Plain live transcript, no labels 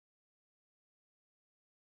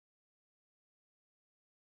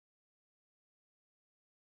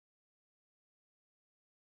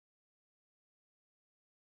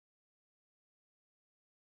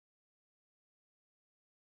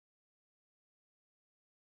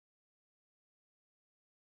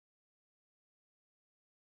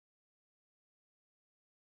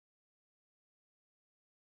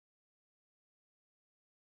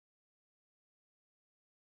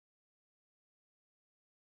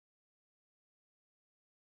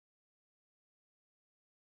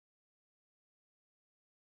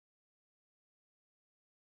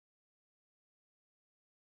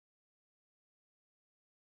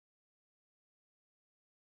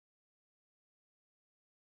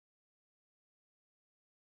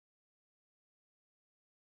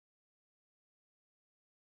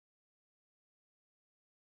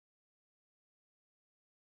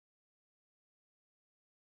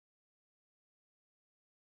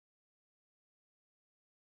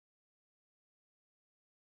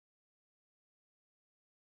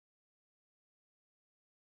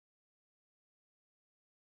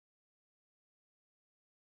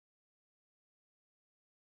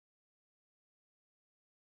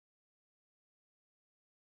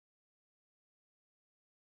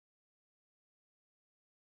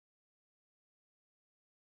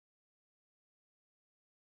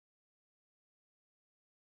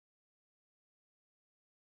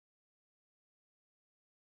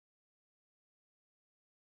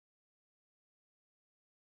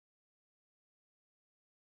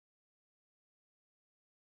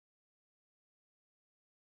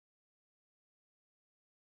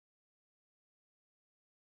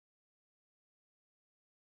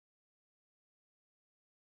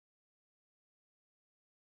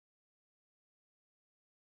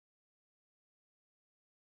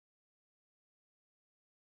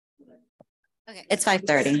Okay, it's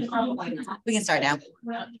 5:30. We can start now.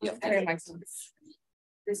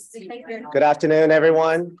 Good afternoon,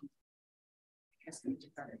 everyone.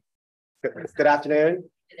 Good afternoon.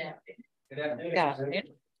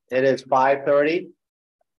 It is 5:30,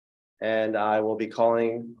 and I will be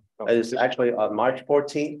calling. It is actually March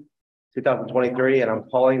 14th, 2023, and I'm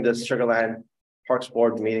calling this Sugarland Parks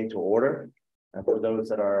Board meeting to order. And for those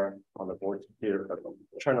that are on the board here,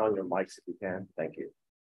 turn on your mics if you can. Thank you.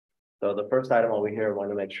 So the first item over here, I want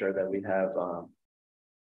to make sure that we have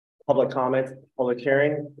public comment, public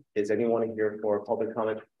hearing. Is anyone here for public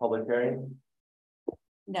comment, public hearing?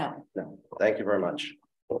 No. No. Thank you very much.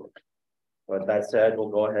 With that said, we'll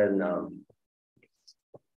go ahead and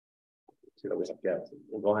see what we have. Yeah,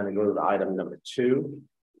 we'll go ahead and go to the item number 2.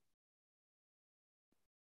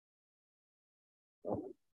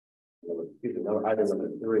 Item number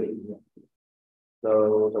 3.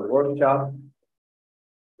 So the workshop.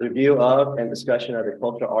 Review of and discussion of the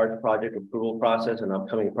cultural arts project approval process and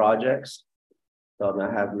upcoming projects. So I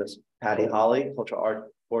have Ms. Patty Holly, cultural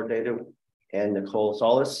art coordinator, and Nicole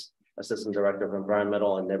Solis, assistant director of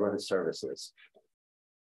environmental and neighborhood services.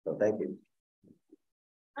 So thank you.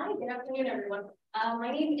 Hi, good afternoon, everyone.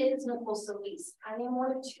 My name is Nicole Solis. I am one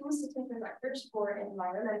of 2 assistant directors for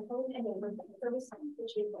environmental and neighborhood services,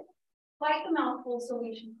 which is quite a mouthful, so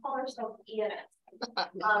we should call ourselves ENS. And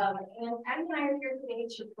Patty and I are here today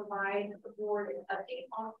to provide the board an update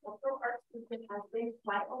on cultural arts, which has been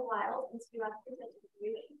quite a while since we last presented to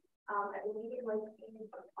you. I believe it was in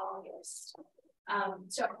August.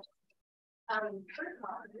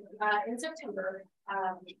 In September,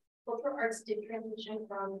 cultural arts did transition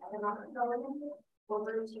from economic development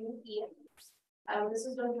over to ENS. This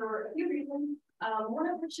is done for a few reasons. One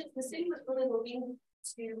of which is the city was really looking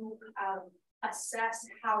to assess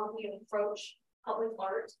how we approach public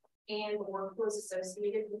art and the workflows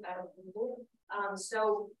associated with that approval.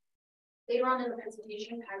 So later on in the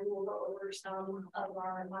presentation, I will go over some of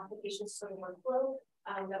our applications to the workflow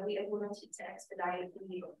that we implemented to expedite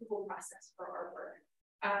the approval process for our work.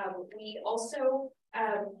 We also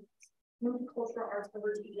moved cultural arts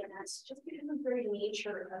over to ENS just because of the very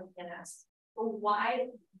nature of ENS. A wide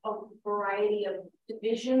variety of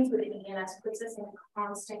divisions within ENS puts us in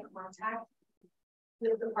constant contact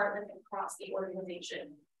with departments across the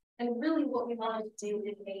organization. And really what we wanted to do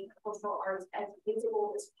is make cultural arts as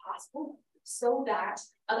visible as possible so that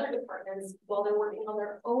other departments, while they're working on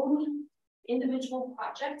their own individual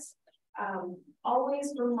projects,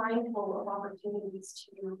 always were mindful of opportunities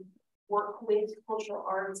to work with cultural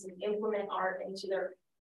arts and implement art into their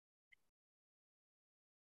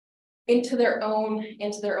own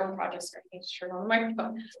projects. I need to turn on the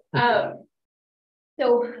microphone. So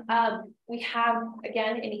we have,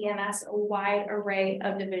 again, in ENS, a wide array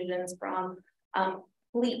of divisions from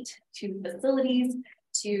fleet to facilities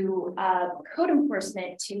to code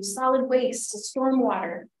enforcement to solid waste to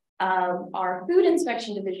stormwater, our food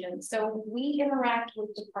inspection division. So we interact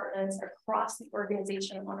with departments across the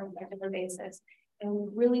organization on a regular basis, and we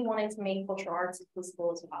really wanted to make cultural arts as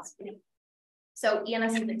visible as possible. So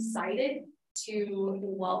ENS is excited to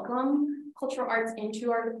welcome cultural arts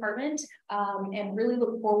into our department and really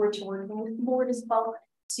look forward to working with the board as well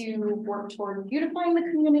to work toward beautifying the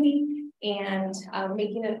community and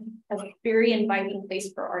making it a very inviting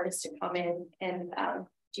place for artists to come in and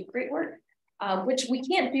do great work, which we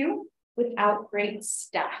can't do without great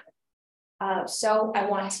staff. So I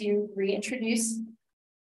want to reintroduce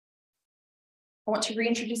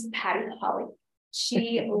Patty Holly.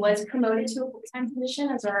 She was promoted to a full-time position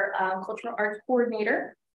as our cultural arts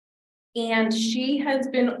coordinator. And she has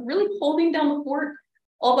been really holding down the fort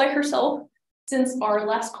all by herself since our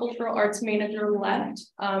last cultural arts manager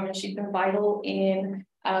left. And she's been vital in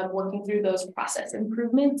working through those process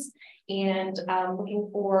improvements and looking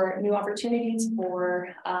for new opportunities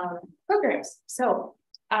for programs. So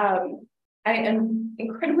I am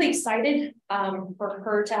incredibly excited for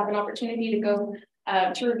her to have an opportunity to go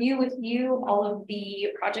to review with you all of the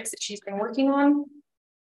projects that she's been working on,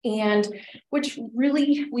 and which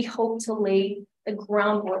really we hope to lay the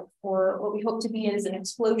groundwork for what we hope to be is an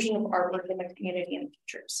explosion of artwork in the community in the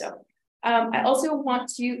future. So I also want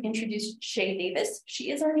to introduce Shay Davis.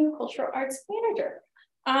 She is our new cultural arts manager.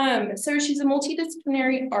 So she's a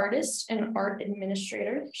multidisciplinary artist and art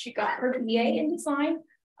administrator. She got her BA in design,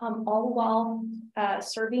 all while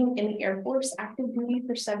serving in the Air Force active duty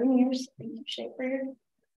for 7 years. Thank you, Shay, for your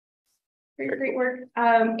great work.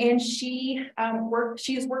 And she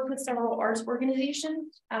has worked with several arts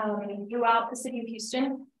organizations throughout the city of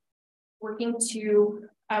Houston, working to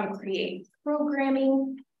create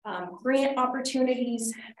programming, grant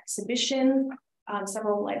opportunities, exhibition,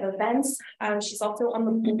 several live events. She's also on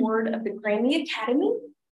the board of the Grammy Academy,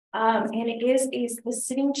 and it is the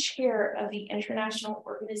sitting chair of the International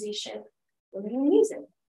Organization Women in Music.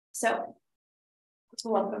 So,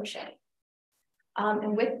 welcome, Shay.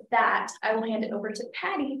 And with that, I will hand it over to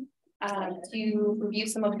Patty to review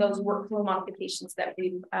some of those workflow modifications that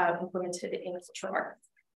we've implemented in cultural arts.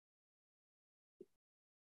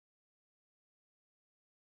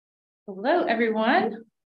 Hello, everyone.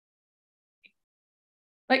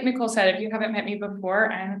 Like Nicole said, if you haven't met me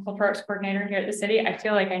before, I'm a cultural arts coordinator here at the city. I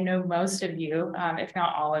feel like I know most of you, if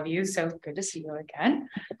not all of you, so good to see you again.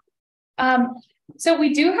 So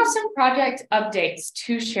we do have some project updates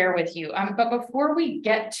to share with you, but before we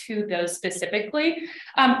get to those specifically,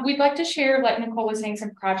 we'd like to share, like Nicole was saying,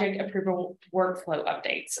 some project approval workflow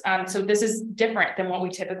updates. So this is different than what we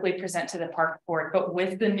typically present to the park board, but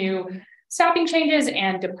with the new staffing changes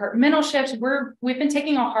and departmental shifts, we've been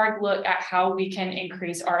taking a hard look at how we can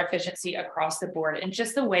increase our efficiency across the board and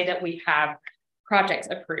just the way that we have projects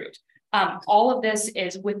approved. All of this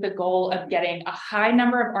is with the goal of getting a high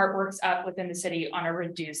number of artworks up within the city on a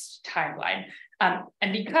reduced timeline.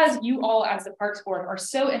 And because you all as the Parks Board are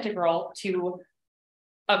so integral to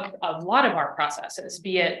a lot of our processes,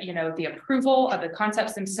 be it, the approval of the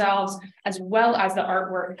concepts themselves, as well as the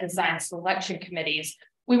artwork design selection committees,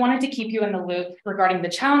 we wanted to keep you in the loop regarding the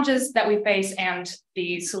challenges that we face and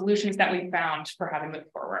the solutions that we found for how to move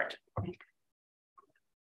forward.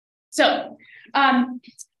 So,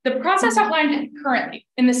 the process outlined currently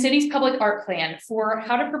in the city's public art plan for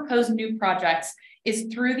how to propose new projects is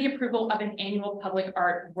through the approval of an annual public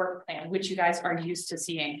art work plan, which you guys are used to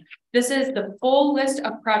seeing. This is the full list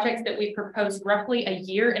of projects that we proposed roughly a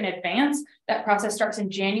year in advance. That process starts in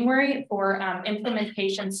January for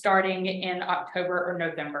implementation starting in October or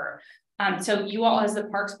November. So you all as the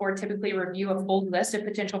Parks Board typically review a full list of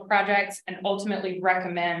potential projects and ultimately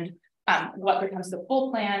recommend what becomes the full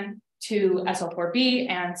plan to SL4B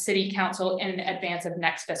and City Council in advance of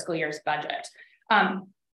next fiscal year's budget.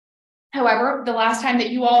 However, the last time that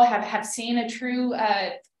you all have seen a true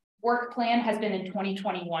work plan has been in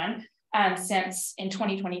 2021. Since in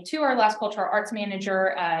 2022, our last cultural arts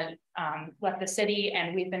manager left the city,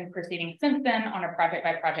 and we've been proceeding since then on a project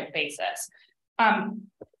by project basis.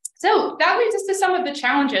 So that leads us to some of the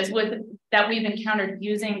challenges that we've encountered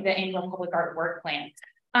using the annual public art work plan.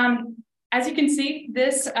 As you can see,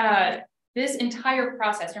 this entire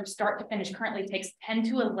process from start to finish currently takes 10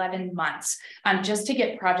 to 11 months just to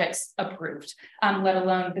get projects approved, let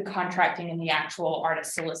alone the contracting and the actual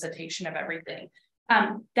artist solicitation of everything.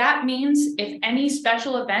 That means if any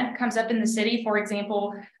special event comes up in the city, for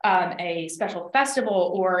example, a special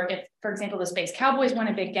festival, or if, for example, the Space Cowboys win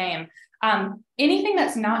a big game, anything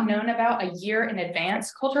that's not known about a year in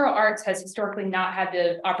advance, cultural arts has historically not had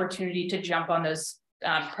the opportunity to jump on those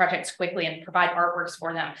projects quickly and provide artworks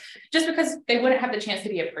for them, just because they wouldn't have the chance to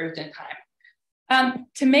be approved in time.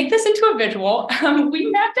 To make this into a visual, we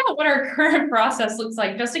mapped out what our current process looks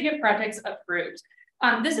like just to get projects approved.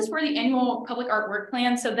 This is for the annual public art work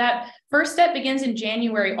plan. So that first step begins in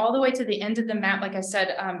January all the way to the end of the map, like I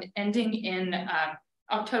said, ending in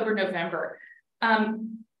October, November.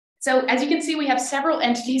 So as you can see, we have several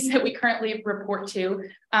entities that we currently report to,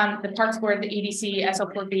 the Parks Board, the EDC,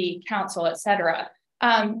 SL4B, Council, et cetera.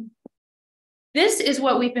 This is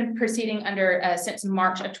what we've been proceeding under since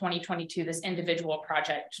March of 2022, this individual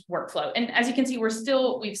project workflow. And as you can see,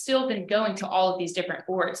 we've still been going to all of these different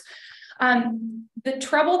boards. The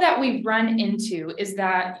trouble that we run into is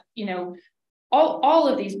that, all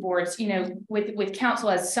of these boards, with council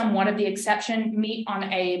as somewhat of the exception, meet on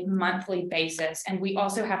a monthly basis, and we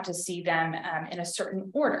also have to see them in a certain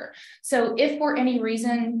order. So if for any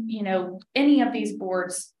reason, any of these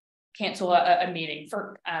boards cancel a meeting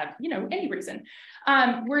for, any reason,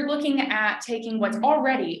 we're looking at taking what's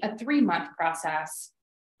already a 3-month process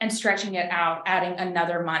and stretching it out, adding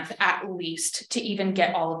another month at least to even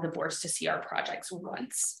get all of the boards to see our projects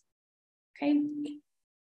once. Okay.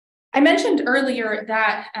 I mentioned earlier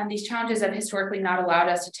that these challenges have historically not allowed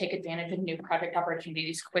us to take advantage of new project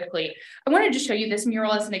opportunities quickly. I wanted to show you this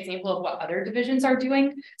mural as an example of what other divisions are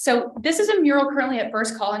doing. So this is a mural currently at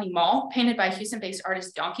First Colony Mall, painted by Houston-based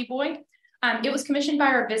artist Donkey Boy. It was commissioned by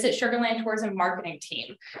our Visit Sugarland Tourism marketing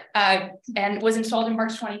team and was installed in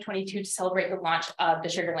March 2022 to celebrate the launch of the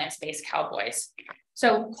Sugarland Space Cowboys.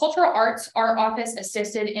 So cultural arts, our office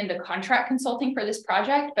assisted in the contract consulting for this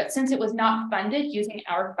project, but since it was not funded using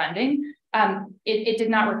our funding, it did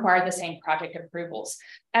not require the same project approvals.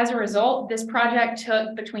 As a result, this project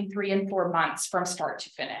took between 3 and 4 months from start to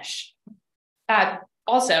finish.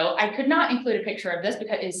 Also, I could not include a picture of this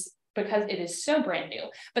because because it is so brand new.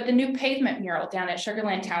 But the new pavement mural down at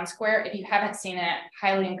Sugarland Town Square, if you haven't seen it,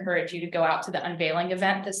 highly encourage you to go out to the unveiling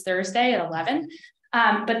event this Thursday at 11.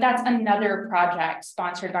 But that's another project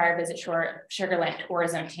sponsored by our Visit Sugarland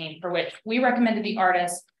tourism team, for which we recommended the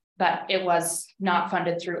artist, but it was not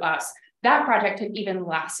funded through us. That project took even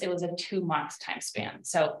less. It was a 2-month time span.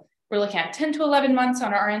 So we're looking at 10 to 11 months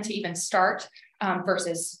on our end to even start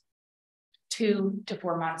versus 2 to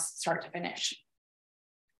 4 months start to finish.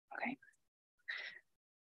 Okay.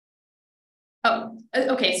 Oh,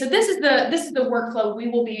 okay. So this is the workflow we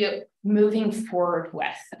will be moving forward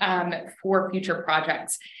with for future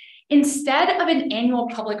projects. Instead of an annual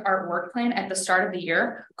public art work plan at the start of the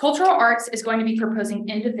year, Cultural Arts is going to be proposing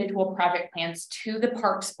individual project plans to the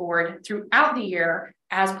Parks Board throughout the year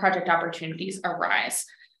as project opportunities arise.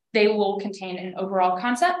 They will contain an overall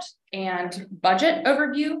concept and budget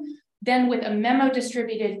overview, then with a memo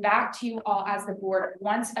distributed back to you all as the board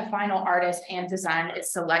once a final artist and design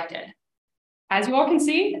is selected. As you all can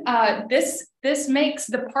see, this makes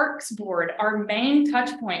the Parks Board our main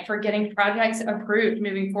touch point for getting projects approved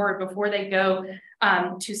moving forward before they go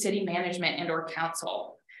to city management and or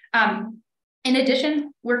council. In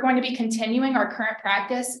addition, we're going to be continuing our current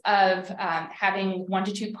practice of having 1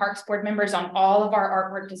 to 2 Parks Board members on all of our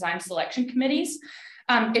artwork design selection committees.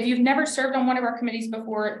 If you've never served on one of our committees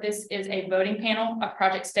before, this is a voting panel of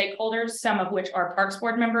project stakeholders, some of which are Parks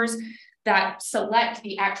Board members, that select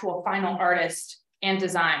the actual final artist and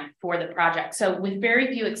design for the project. So with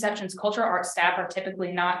very few exceptions, cultural arts staff are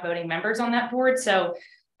typically not voting members on that board. So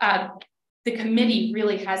the committee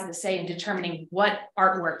really has the say in determining what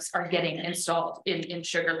artworks are getting installed in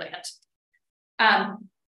Sugarland.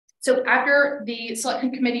 So after the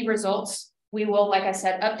selection committee results, we will, like I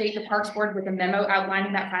said, update the Parks Board with a memo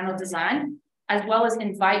outlining that final design, as well as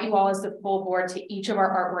invite you all as the full board to each of our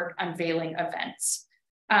artwork unveiling events.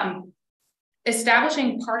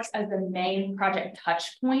 Establishing Parks as the main project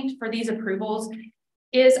touch point for these approvals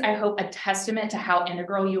is, I hope, a testament to how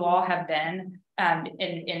integral you all have been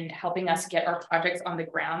in helping us get our projects on the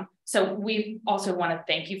ground. So we also want to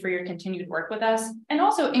thank you for your continued work with us, and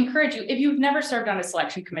also encourage you, if you've never served on a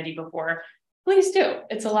selection committee before, please do.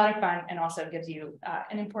 It's a lot of fun and also gives you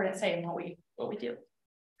an important say in what we do.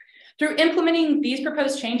 Through implementing these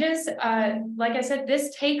proposed changes, like I said,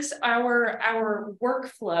 this takes our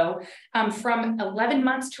workflow from 11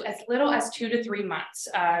 months to as little as 2 to 3 months,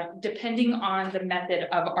 depending on the method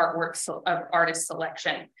of of artist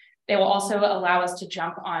selection. They will also allow us to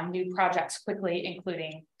jump on new projects quickly,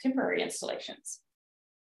 including temporary installations.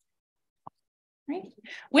 Right.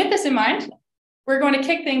 With this in mind, we're going to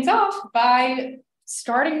kick things off by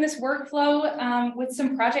starting this workflow with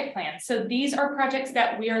some project plans. So these are projects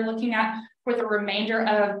that we are looking at for the remainder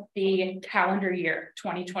of the calendar year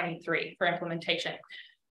 2023 for implementation.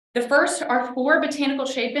 The first are 4 botanical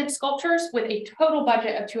shade bench sculptures with a total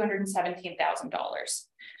budget of $217,000.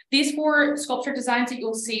 These 4 sculpture designs that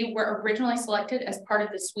you'll see were originally selected as part of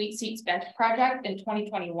the Sweet Seats Bench project in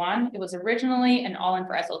 2021. It was originally an all-in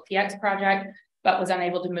for SLPX project, but was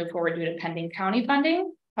unable to move forward due to pending county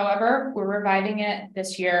funding. However, we're reviving it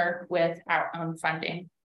this year with our own funding.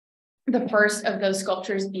 The first of those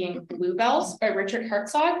sculptures being Bluebells by Richard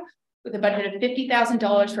Herzog, with a budget of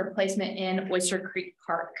 $50,000 for placement in Oyster Creek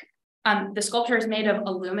Park. The sculpture is made of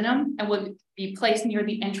aluminum and will be placed near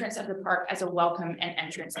the entrance of the park as a welcome and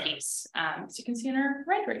entrance piece. As you can see in our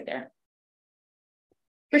right there.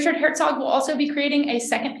 Richard Herzog will also be creating a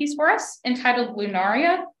second piece for us entitled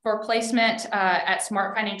Lunaria for placement at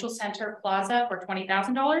Smart Financial Center Plaza for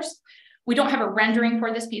 $20,000. We don't have a rendering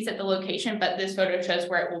for this piece at the location, but this photo shows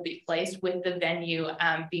where it will be placed, with the venue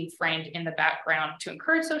being framed in the background to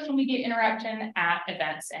encourage social media interaction at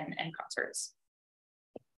events and concerts.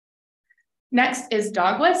 Next is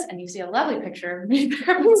Dogwoods, and you see a lovely picture of me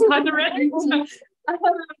there on the rendering.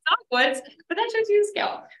 Dogwoods, but that shows you the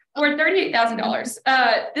scale. For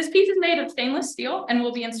 $38,000. This piece is made of stainless steel and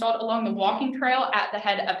will be installed along the walking trail at the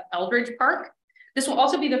head of Eldridge Park. This will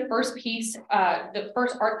also be the first piece, the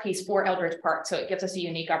first art piece for Eldridge Park. So it gives us a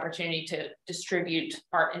unique opportunity to distribute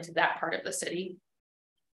art into that part of the city.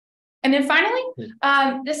 And then finally,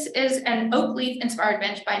 this is an oak leaf inspired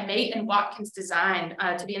bench by Mate and Watkins Design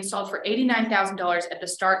to be installed for $89,000 at the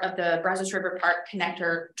start of the Brazos River Park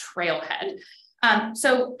connector trailhead.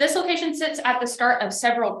 So this location sits at the start of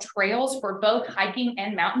several trails for both hiking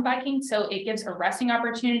and mountain biking. So it gives a resting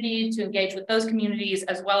opportunity to engage with those communities,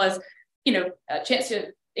 as well as, you know, a chance to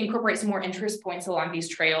incorporate some more interest points along these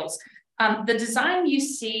trails. The design you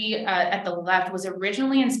see at the left was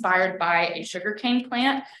originally inspired by a sugarcane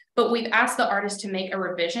plant, but we've asked the artist to make a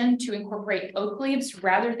revision to incorporate oak leaves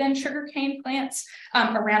rather than sugarcane plants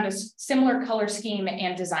around a similar color scheme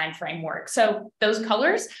and design framework. So those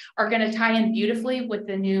colors are going to tie in beautifully with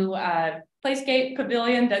the new Placegate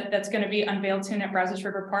Pavilion that's going to be unveiled soon at Brazos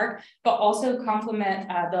River Park, but also complement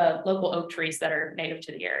the local oak trees that are native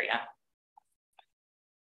to the area.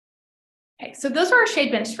 Okay, so those are our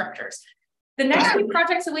shade bench structures. The next two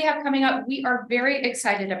projects that we have coming up, we are very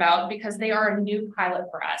excited about because they are a new pilot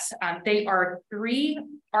for us. They are 3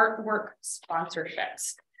 artwork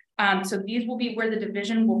sponsorships. So these will be where the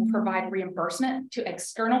division will provide reimbursement to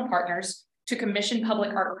external partners to commission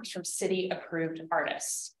public artworks from city-approved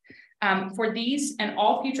artists. For these and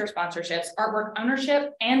all future sponsorships, artwork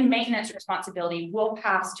ownership and maintenance responsibility will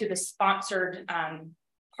pass to the sponsored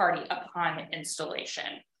party upon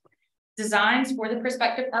installation. Designs for the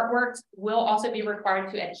prospective artworks will also be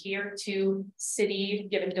required to adhere to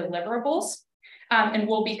city-given deliverables and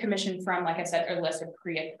will be commissioned from, like I said, a list of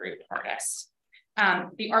pre-approved artists.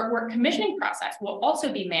 The artwork commissioning process will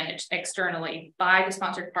also be managed externally by the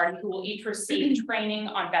sponsored party, who will each receive training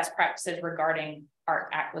on best practices regarding art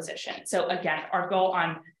acquisition. So again, our goal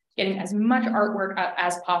on getting as much artwork up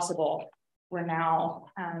as possible, we're now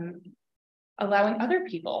allowing other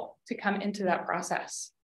people to come into that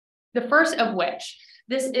process. The first of which,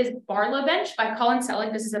 this is Barlow Bench by Colin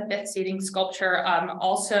Selig. This is a 5th seating sculpture,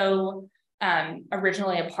 also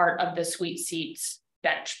originally a part of the Sweet Seats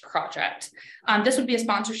Bench project. This would be a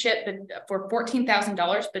sponsorship for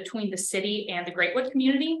 $14,000 between the city and the Greatwood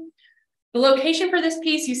community. The location for this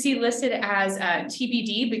piece you see listed as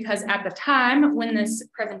TBD because at the time when this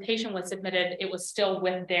presentation was submitted, it was still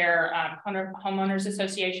with their homeowners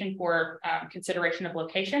association for consideration of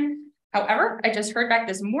location. However, I just heard back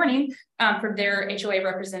this morning from their HOA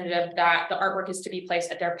representative that the artwork is to be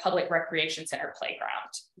placed at their public recreation center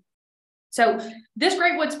playground. So this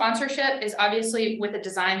Greatwood sponsorship is obviously with a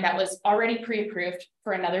design that was already pre-approved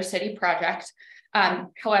for another city project.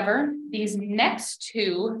 However, these next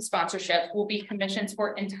 2 sponsorships will be commissions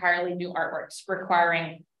for entirely new artworks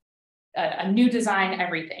requiring a new design,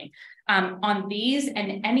 everything. On these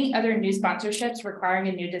and any other new sponsorships requiring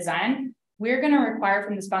a new design, we're going to require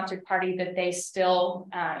from the sponsored party that they still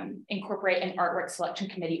incorporate an artwork selection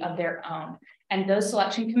committee of their own. And those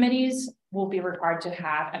selection committees will be required to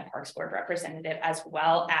have a Parks Board representative as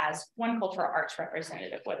well as one cultural arts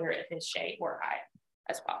representative, whether it is Shay or I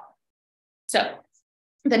as well. So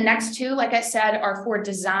the next 2, like I said, are for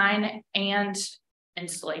design and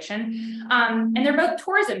installation. And they're both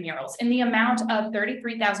tourism murals in the amount of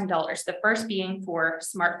 $33,000, the first being for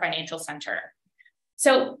Smart Financial Center.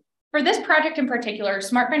 So for this project in particular,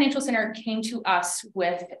 Smart Financial Center came to us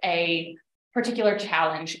with a particular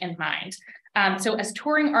challenge in mind. So as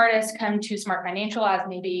touring artists come to Smart Financial as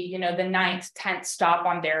maybe, you know, the 9th, 10th stop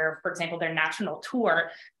on their, for example, their national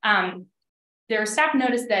tour, their staff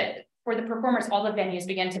noticed that for the performers, all the venues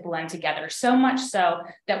begin to blend together, so much so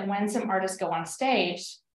that when some artists go on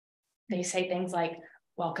stage, they say things like,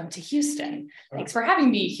 "Welcome to Houston. Thanks for having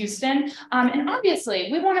me, Houston." And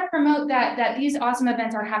obviously, we want to promote that these awesome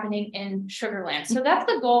events are happening in Sugar Land. So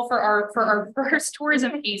that's the goal for our first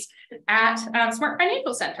tourism piece at Smart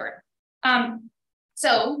Financial Center.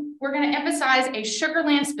 So we're going to emphasize a Sugar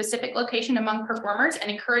Land specific location among performers and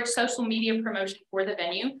encourage social media promotion for the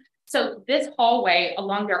venue. So this hallway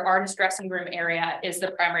along their artist dressing room area is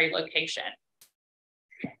the primary location.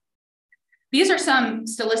 These are some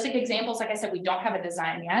stylistic examples. Like I said, we don't have a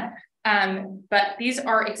design yet, but these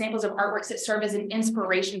are examples of artworks that serve as an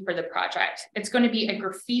inspiration for the project. It's going to be a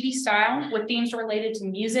graffiti style with themes related to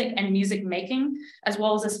music and music making, as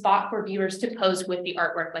well as a spot for viewers to pose with the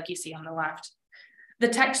artwork like you see on the left. The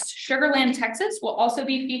text Sugar Land, Texas will also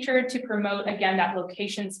be featured to promote, again, that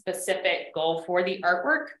location-specific goal for the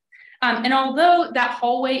artwork. And although that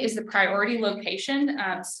hallway is the priority location,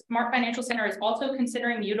 Smart Financial Center is also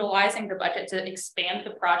considering utilizing the budget to expand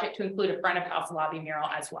the project to include a front of house lobby mural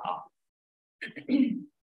as well. Okay.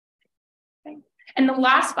 And the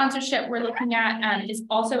last sponsorship we're looking at is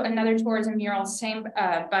also another tourism mural, same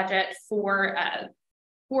budget for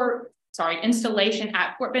installation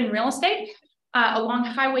at Fort Bend Real Estate along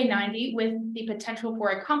Highway 90 with the potential for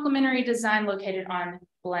a complementary design located on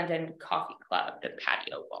Blendon Coffee Club, the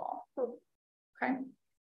patio wall. Okay.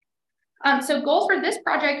 So goals for this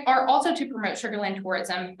project are also to promote Sugar Land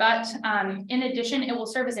tourism, but in addition, it will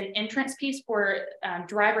serve as an entrance piece for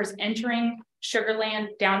drivers entering Sugar Land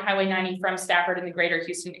down Highway 90 from Stafford in the greater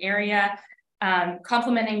Houston area.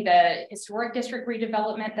 complementing the historic district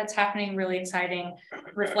redevelopment that's happening, really exciting,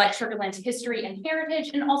 reflect Sugar Land's history and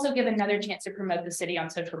heritage, and also give another chance to promote the city on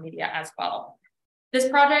social media as well. This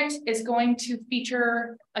project is going to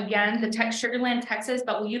feature, again, the Sugar Land, Texas,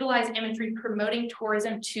 but will utilize imagery promoting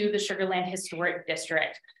tourism to the Sugar Land Historic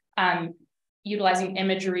District, utilizing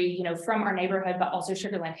imagery, from our neighborhood, but also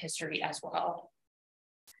Sugar Land history as well.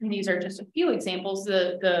 And these are just a few examples.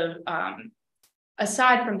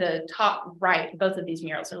 Aside from the top right, both of these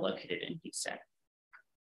murals are located in Houston.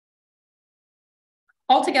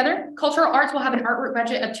 Altogether, cultural arts will have an artwork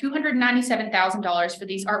budget of $297,000 for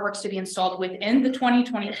these artworks to be installed within the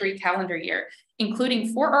 2023 calendar year,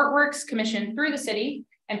 including 4 artworks commissioned through the city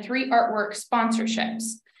and 3 artwork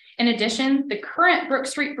sponsorships. In addition, the current Brook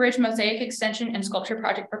Street Bridge Mosaic Extension and Sculpture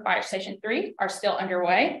Project for Fire Station 3 are still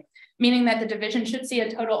underway, meaning that the division should see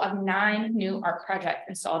a total of 9 new art projects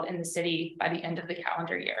installed in the city by the end of the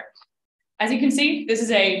calendar year. As you can see, this is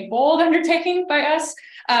a bold undertaking by us,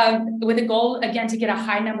 with a goal, again, to get a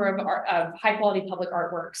high number of high quality public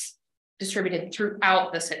artworks distributed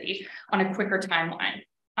throughout the city on a quicker timeline.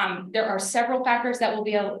 There are several factors that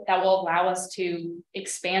will allow us to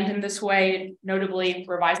expand in this way, notably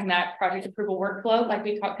revising that project approval workflow, like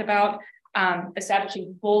we talked about,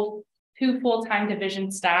 establishing 2 full-time division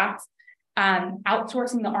staff,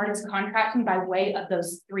 outsourcing the artist contracting by way of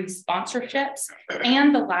those 3 sponsorships,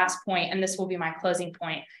 and the last point, and this will be my closing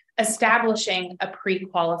point, establishing a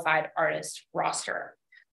pre-qualified artist roster.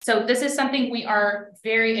 So this is something we are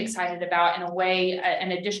very excited about, in a way,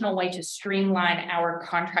 an additional way to streamline our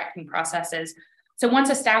contracting processes. So once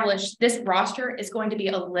established, this roster is going to be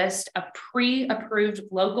a list of pre-approved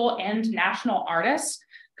local and national artists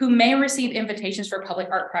who may receive invitations for public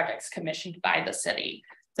art projects commissioned by the city.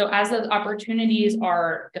 So as those opportunities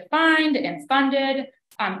are defined and funded,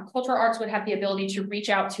 cultural arts would have the ability to reach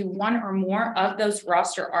out to 1 or more of those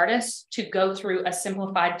roster artists to go through a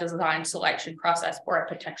simplified design selection process for a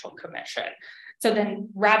potential commission. So then,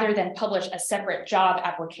 rather than publish a separate job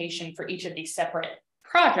application for each of these separate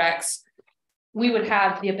projects, we would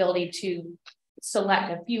have the ability to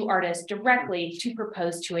select a few artists directly to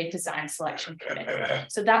propose to a design selection committee.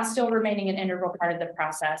 So that's still remaining an integral part of the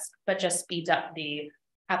process, but just speeds up the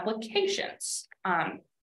applications.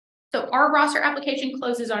 So our roster application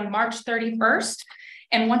closes on March 31st,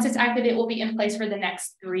 and once it's active, it will be in place for the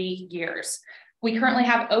next 3 years. We currently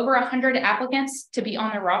have over 100 applicants to be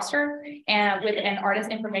on the roster, and with an artist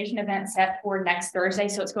information event set for next Thursday,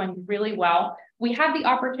 so it's going really well. We have the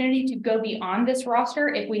opportunity to go beyond this roster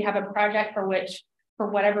if we have a project for which, for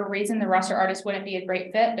whatever reason, the roster artist wouldn't be a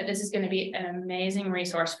great fit, but this is going to be an amazing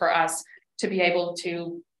resource for us to be able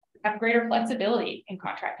to have greater flexibility in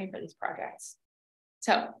contracting for these projects.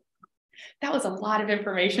 So that was a lot of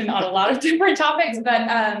information on a lot of different topics,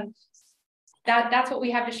 but that's what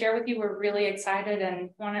we have to share with you. We're really excited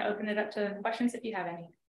and want to open it up to questions if you have any.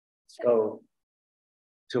 So,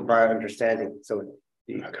 to my understanding, so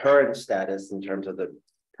the current status in terms of the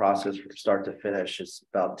process from start to finish is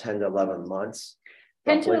about 10 to 11 months.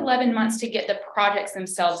 10 to 11 months to get the projects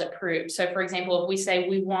themselves approved. So for example, if we say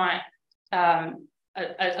we want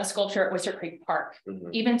a sculpture at Oyster Creek Park,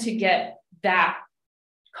 even to get that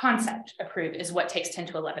concept approved is what takes 10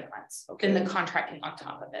 to 11 months. Okay. Then the contracting on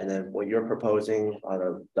top of it. And then what you're proposing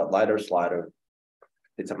on the lighter slider,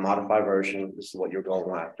 it's a modified version. This is what you're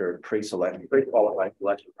going after, pre-qualified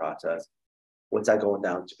selection process. What's that going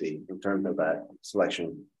down to be in terms of that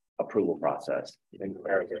selection approval process?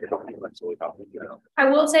 I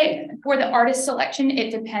will say for the artist selection,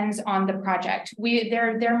 it depends on the project.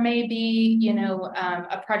 There may be,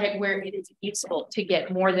 a project where it is useful to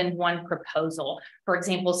get more than one proposal. For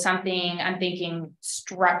example, something I'm thinking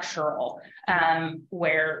structural,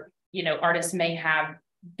 where, artists may have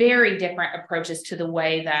very different approaches to the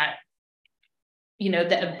way that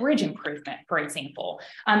the bridge improvement, for example.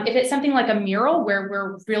 If it's something like a mural where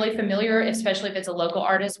we're really familiar, especially if it's a local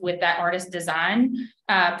artist, with that artist design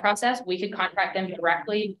process, we could contract them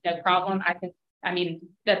directly, no problem.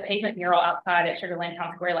 The pavement mural outside at Sugar Land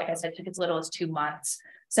Town Square, like I said, took as little as 2 months.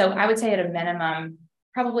 So I would say at a minimum,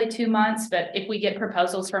 probably 2 months, but if we get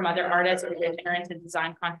proposals from other artists, we can enter into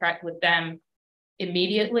design contract with them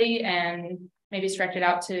immediately and maybe stretch it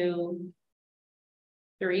out to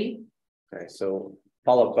 3. Okay, so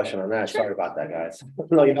follow-up question on that. Sure. Sorry about that, guys.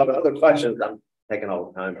 No, you have other questions. I'm taking all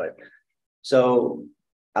the time, but so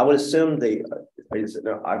I would assume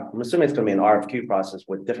I'm assuming it's going to be an RFQ process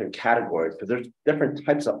with different categories, because there's different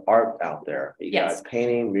types of art out there. You got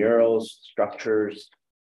painting, murals, structures.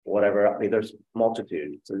 whatever. I mean, there's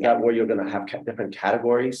multitude. So is that where you're going to have different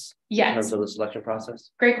categories in Yes. terms of the selection process?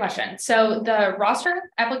 Great question. So the roster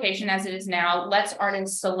application as it is now lets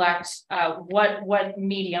artists select what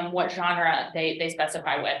medium, what genre they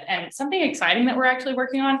specify with. And something exciting that we're actually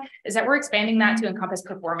working on is that we're expanding that to encompass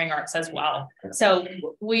performing arts as well. So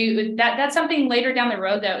that's something later down the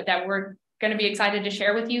road that we're going to be excited to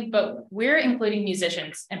share with you, but we're including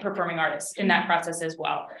musicians and performing artists in that process as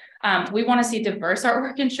well. We want to see diverse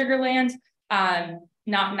artwork in Sugar Land,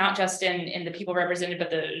 not just in the people represented, but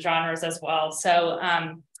the genres as well. So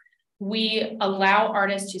we allow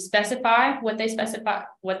artists to specify what they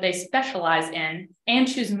specialize in and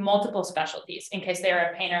choose multiple specialties in case they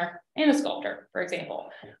are a painter and a sculptor, for example.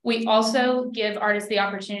 We also give artists the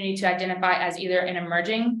opportunity to identify as either an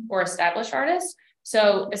emerging or established artist.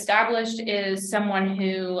 So established is someone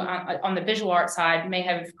who on the visual art side may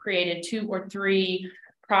have created 2 or 3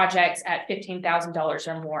 projects at $15,000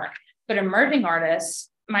 or more. But emerging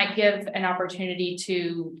artists might give an opportunity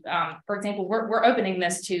to, for example, we're opening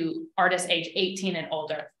this to artists age 18 and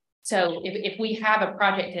older. So if we have a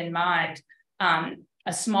project in mind,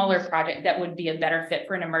 a smaller project that would be a better fit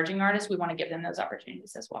for an emerging artist, we want to give them those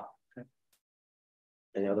opportunities as well. Okay.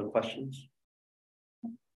 Any other questions?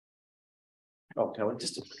 Oh, Kelly,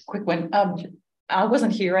 just a quick one. I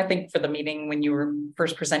wasn't here, I think, for the meeting when you were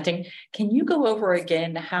first presenting. Can you go over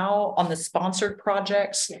again how on the sponsored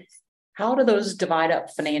projects, Yes. how do those divide up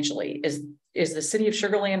financially? Is the city of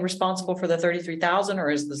Sugar Land responsible for the $33,000 or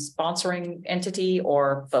is the sponsoring entity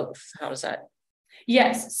or both? How does that?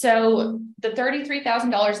 Yes, so the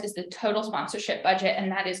 $33,000 is the total sponsorship budget, and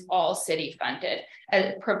that is all city funded,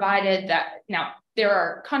 provided that now there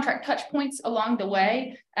are contract touch points along the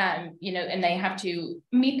way, and they have to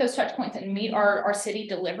meet those touch points and meet our city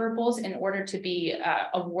deliverables in order to be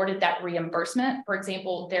awarded that reimbursement. For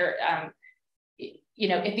example,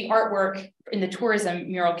 if the artwork in the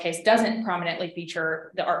tourism mural case doesn't prominently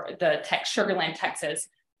feature the text Sugar Land, Texas,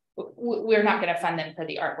 we're not going to fund them for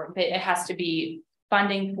the artwork, but it has to be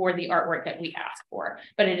funding for the artwork that we ask for,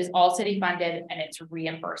 but it is all city funded and it's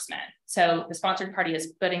reimbursement. So the sponsored party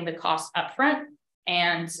is putting the cost up front,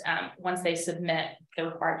 and once they submit the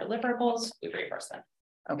required deliverables, we reimburse them.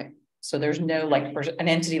 Okay, so there's no, like, for an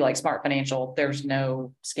entity like Smart Financial, there's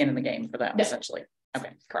no skin in the game for that, essentially.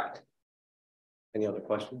 Okay, Correct. Any other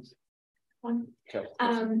questions? Okay.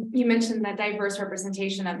 You mentioned that diverse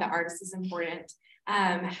representation of the artists is important.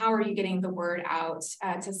 How are you getting the word out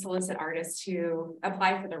to solicit artists to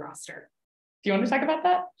apply for the roster? Do you want to talk about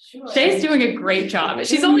that? Sure. Shay's doing a great job.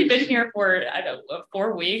 She's only been here for, I don't know,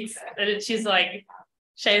 4 weeks. And she's like,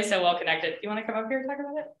 Shay is so well connected. Do you want to come up here and talk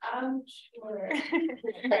about it? Sure.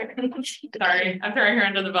 Sorry, I'm throwing her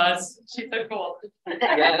under the bus. She's so cool.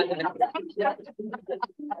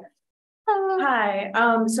 Hi,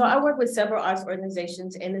 so I work with several arts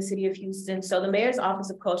organizations in the city of Houston. So the Mayor's Office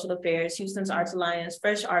of Cultural Affairs, Houston's Arts Alliance,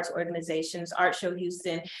 Fresh Arts Organizations, Art Show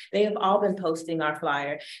Houston, they have all been posting our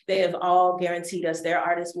flyer. They have all guaranteed us their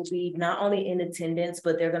artists will be not only in attendance,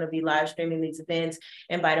 but they're going to be live streaming these events,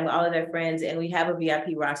 inviting all of their friends. And we have a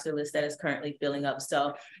VIP roster list that is currently filling up.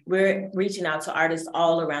 So we're reaching out to artists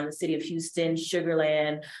all around the city of Houston, Sugar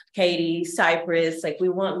Land, Katy, Cypress. Like, we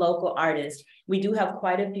want local artists. We do have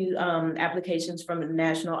quite a few applications from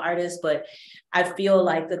national artists, but I feel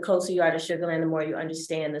like the closer you are to Sugar Land, the more you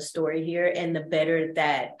understand the story here and the better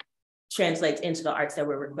that translates into the arts that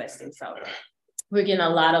we're requesting. So we're getting a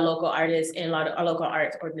lot of local artists and a lot of our local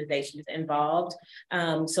arts organizations involved.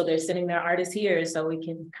 So they're sending their artists here so we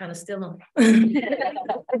can kind of steal them.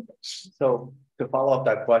 So to follow up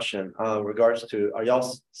that question, regards to, are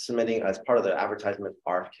y'all submitting as part of the advertisement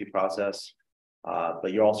RFQ process?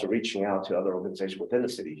 But you're also reaching out to other organizations within the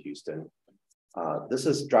city of Houston. This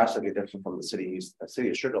is drastically different from the city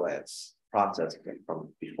of Sugar Land's process from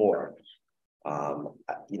before.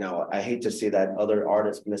 I hate to see that other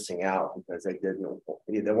artists missing out because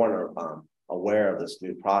they weren't aware of this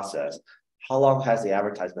new process. How long has the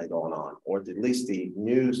advertisement going on, or at least the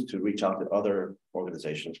news to reach out to other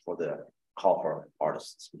organizations for the call for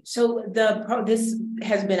artists? So this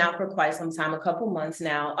has been out for quite some time, a couple months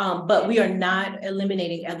now, but we are not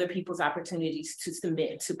eliminating other people's opportunities to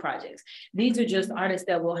submit to projects. These are just artists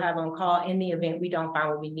that we'll have on call in the event we don't find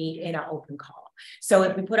what we need in our open call. So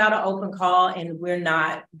if we put out an open call and we're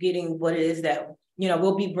not getting what it is that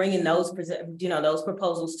we'll be bringing those, those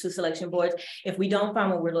proposals to selection boards. If we don't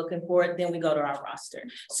find what we're looking for, then we go to our roster.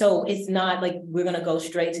 So it's not like we're going to go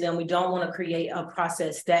straight to them. We don't want to create a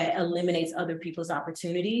process that eliminates other people's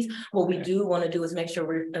opportunities. What we do want to do is make sure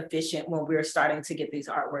we're efficient when we're starting to get these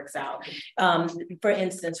artworks out. For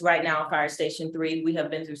instance, right now, Fire Station 3, we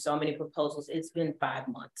have been through so many proposals. It's been 5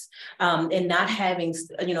 months. And not having,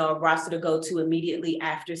 a roster to go to immediately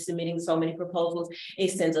after submitting so many proposals,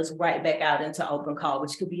 it sends us right back out into open call,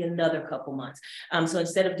 which could be another couple months. So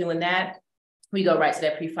instead of doing that, we go right to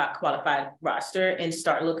that pre-qualified roster and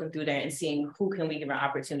start looking through there and seeing who can we give an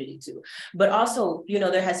opportunity to. But also,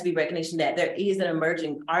 there has to be recognition that there is an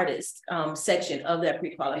emerging artist section of that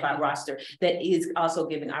pre-qualified roster that is also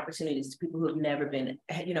giving opportunities to people who have never been,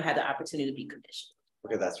 had the opportunity to be commissioned.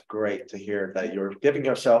 Okay, that's great to hear that you're giving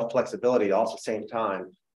yourself flexibility, also at the same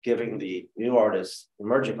time, giving the new artists,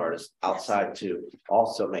 emerging artists outside to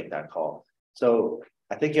also make that call. So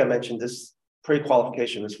I think you mentioned this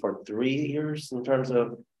pre-qualification is for 3 years in terms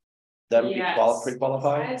of them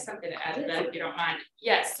pre-qualified? I have something to add to that if you don't mind.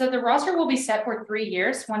 Yes, so the roster will be set for 3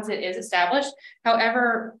 years once it is established.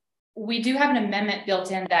 However, we do have an amendment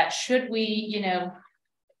built in that should we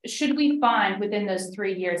find within those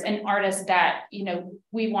 3 years an artist that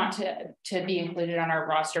we want to be included on our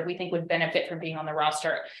roster, we think would benefit from being on the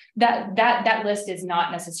roster, that list is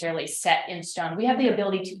not necessarily set in stone. We have the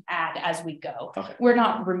ability to add as we go. Okay. We're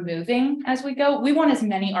not removing as we go. We want as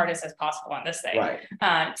many artists as possible on this thing.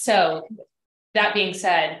 Right. So that being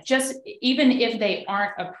said, just even if they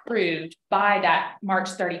aren't approved by that March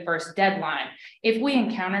 31st deadline, if we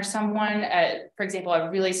encounter someone, for example, a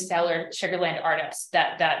really stellar Sugarland artist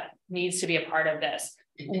that needs to be a part of this,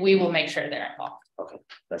 we will make sure they're involved. Okay,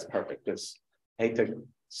 that's perfect. Because I hate to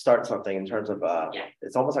start something in terms of,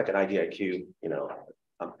 it's almost like an IDIQ,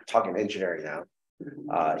 I'm talking engineering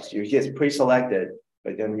now. So you get pre-selected,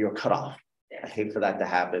 but then you're cut off. I hate for that to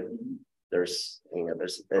happen. There's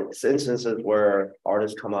instances where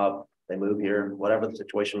artists come up, they move here, whatever the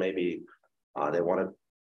situation may be, they want to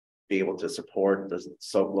be able to support the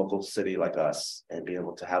local city like us and be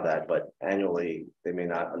able to have that, but annually they may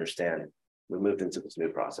not understand. We moved into this new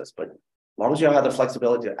process, but as long as you have the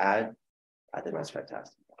flexibility to add, I think that's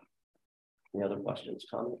fantastic. Any other questions,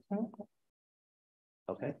 comments?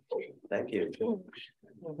 Okay, thank you.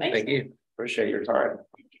 Thank you. Appreciate your time.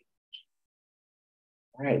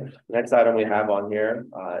 All right, next item we have on here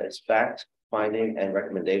is fact finding and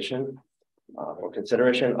recommendation for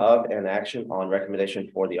consideration of and action on recommendation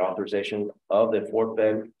for the authorization of the Fort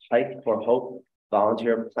Bend Hike for Hope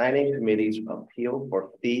Volunteer Planning Committee's appeal for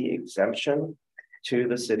fee exemption to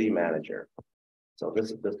the city manager. So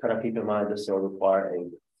this kind of keep in mind, this will require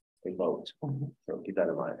a vote. So keep that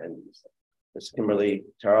in mind. And Ms. Kimberly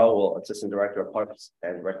Terrell, Assistant Director of Parks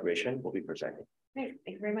and Recreation, will be presenting. Great,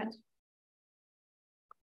 thank you very much.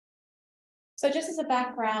 So just as a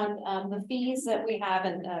background, the fees that we have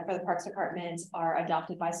for the Parks Department are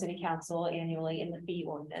adopted by City Council annually in the fee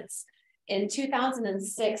ordinance. In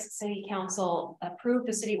 2006, City Council approved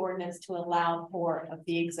the city ordinance to allow for a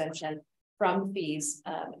fee exemption from fees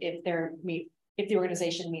if the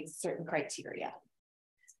organization meets certain criteria.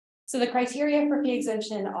 So the criteria for fee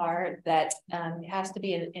exemption are that it has to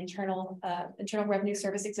be an internal revenue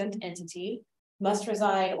service exempt entity, must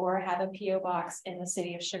reside or have a PO box in the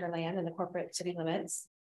city of Sugar Land in the corporate city limits,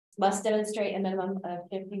 must demonstrate a minimum of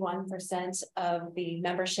 51% of the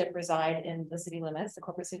membership reside in the city limits, the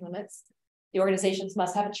corporate city limits. The organizations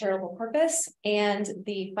must have a charitable purpose, and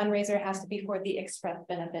the fundraiser has to be for the express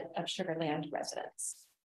benefit of Sugar Land residents.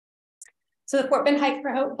 So the Fort Bend Hike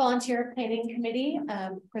for Hope Volunteer Planning Committee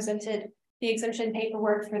presented the exemption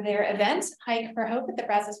paperwork for their event, Hike for Hope at the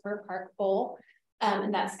Brassesburg Park Bowl.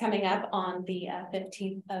 And that's coming up on the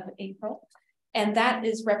 15th of April. And that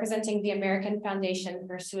is representing the American Foundation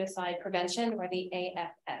for Suicide Prevention, or the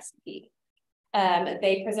AFSP.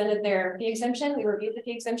 They presented their fee exemption. We reviewed the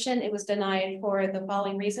fee exemption. It was denied for the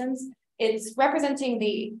following reasons. It's representing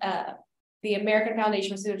the American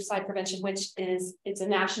Foundation for Suicide Prevention, it's a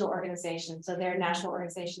national organization. So their national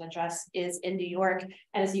organization address is in New York.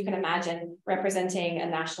 And as you can imagine, representing a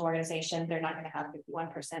national organization, they're not going to have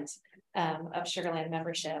 51% of Sugar Land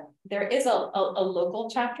membership. There is a local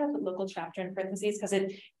chapter, the local chapter in parentheses, because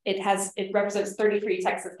it represents 33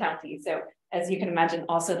 Texas counties. So as you can imagine,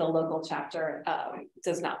 also the local chapter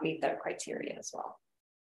does not meet that criteria as well.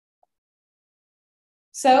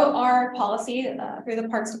 So our policy through the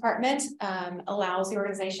Parks Department allows the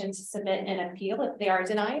organization to submit an appeal if they are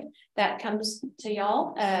denied. That comes to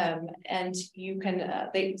y'all, and you can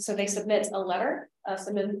they submit a letter,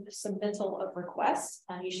 submittal of request.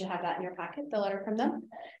 You should have that in your packet, the letter from them,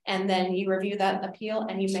 and then you review that appeal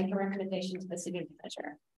and you make a recommendation to the city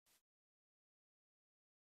manager.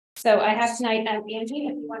 So I have tonight Angie,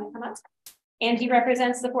 if you want to come up. Angie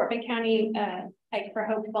represents the Fort Bend County Hike for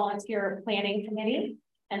Hope Volunteer Planning Committee.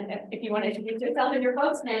 And if you want to introduce yourself and your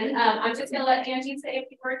folks, then I'm just going to let Angie say a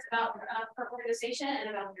few words about her organization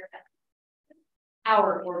and about your family.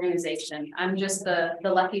 Our organization. I'm just the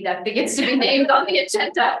lucky duck that gets to be named on the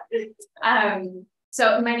agenda.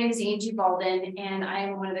 So my name is Angie Balden, and I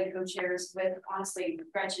am one of the co-chairs with, honestly,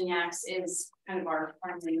 Gretchen Yax is kind of our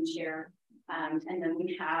main chair. And then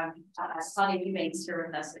we have Claudia Eubanks here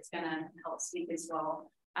with us that's going to help speak as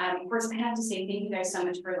well. First, I have to say thank you guys so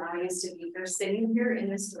much for allowing us to be here, sitting here in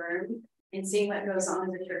this room and seeing what goes on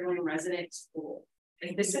in the Sugar Land resident school.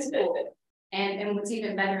 Like, this is cool. And what's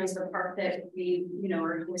even better is the park that we,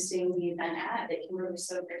 are hosting the event at, that Kimberly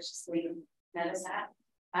so graciously met us at,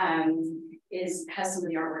 has some of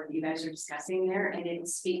the artwork that you guys are discussing there, and it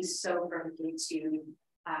speaks so perfectly to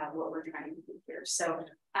what we're trying to do here. So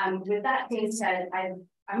with that being said, I'm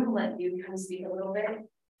going to let you kind of speak a little bit.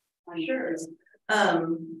 Sure.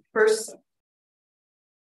 First,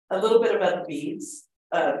 a little bit about the beads,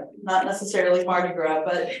 not necessarily Mardi Gras,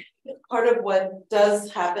 but part of what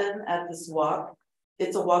does happen at this walk,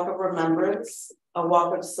 it's a walk of remembrance, a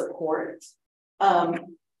walk of support.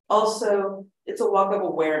 Also, it's a walk of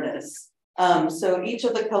awareness. So each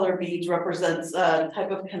of the color beads represents a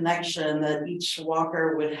type of connection that each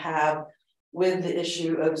walker would have with the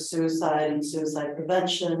issue of suicide and suicide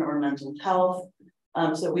prevention or mental health.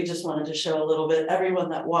 So we just wanted to show a little bit. Everyone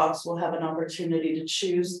that walks will have an opportunity to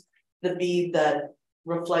choose the bead that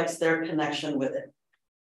reflects their connection with it.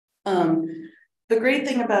 The great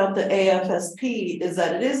thing about the AFSP is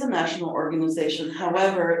that it is a national organization.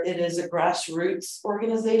 However, it is a grassroots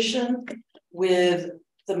organization with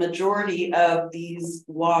the majority of these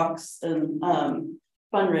walks and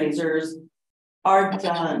fundraisers are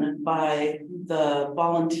done by the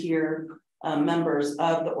volunteer members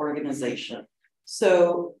of the organization.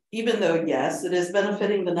 So even though, yes, it is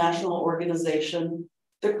benefiting the national organization,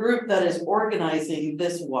 the group that is organizing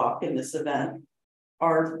this walk and this event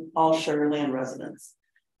are all Sugar Land residents.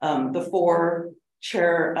 The four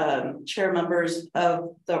chair members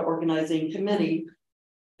of the organizing committee,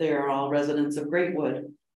 they are all residents of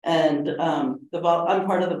Greatwood. And I'm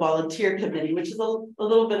part of the volunteer committee, which is a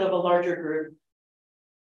little bit of a larger group.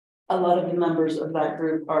 A lot of the members of that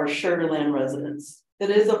group are Sugar Land residents. It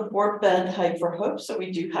is a Fort Bend Hike for Hope, so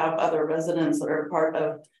we do have other residents that are part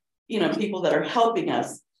of, people that are helping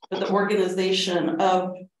us. But the organization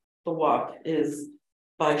of the walk is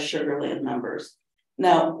by Sugar Land members.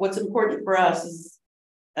 Now, what's important for us is,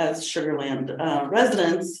 as Sugar Land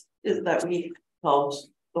residents, is that we helped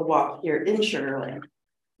the walk here in Sugar Land.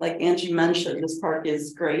 Like Angie mentioned, this park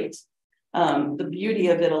is great. The beauty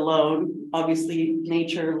of it alone, obviously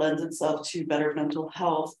nature lends itself to better mental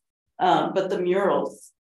health, but the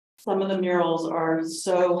murals, some of the murals are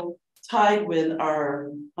so tied with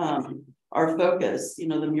our focus, the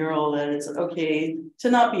mural that it's okay to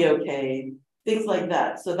not be okay, things like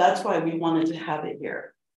that. So that's why we wanted to have it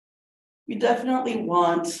here. We definitely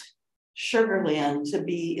want Sugar Land to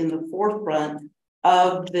be in the forefront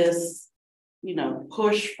of this,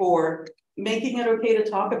 push for making it okay to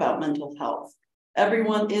talk about mental health.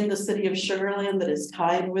 Everyone in the city of Sugar Land that is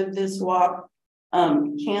tied with this walk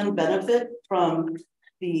can benefit from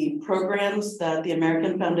the programs that the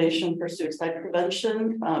American Foundation for Suicide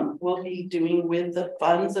Prevention will be doing with the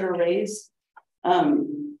funds that are raised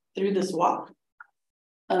through this walk.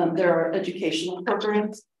 There are educational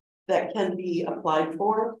programs that can be applied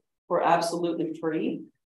for absolutely free,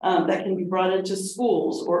 that can be brought into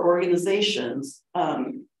schools or organizations,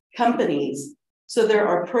 companies. So there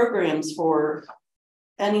are programs for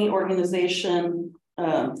any organization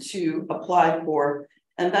to apply for.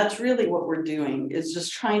 And that's really what we're doing, is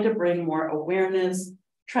just trying to bring more awareness,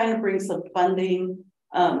 trying to bring some funding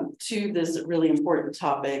to this really important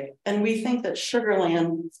topic. And we think that Sugar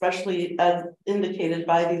Land, especially as indicated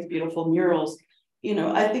by these beautiful murals,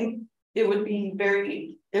 I think it would be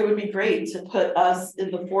great to put us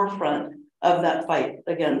in the forefront of that fight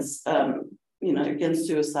against, against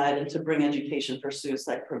suicide, and to bring education for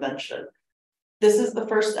suicide prevention. This is the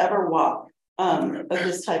first ever walk of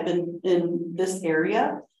this type in this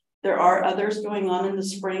area. There are others going on in the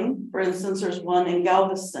spring. For instance, there's one in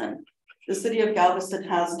Galveston. The city of Galveston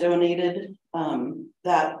has donated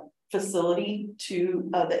that facility to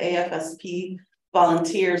the AFSP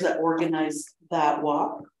volunteers that organize that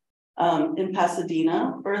walk. In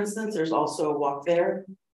Pasadena, for instance, there's also a walk there.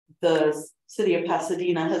 The city of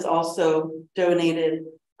Pasadena has also donated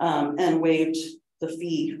and waived the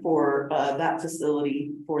fee for that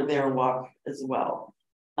facility for their walk as well.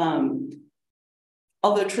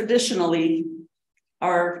 Although traditionally,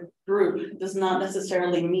 our group does not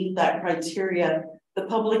necessarily meet that criteria, the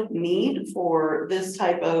public need for this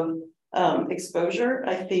type of exposure,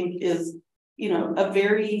 I think, is, you know, a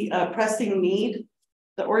very pressing need.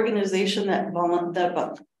 The organization that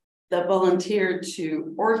volunteered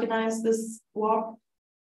to organize this walk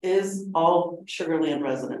is all Sugar Land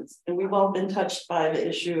residents, and we've all been touched by the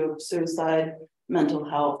issue of suicide, mental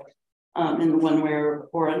health, in one way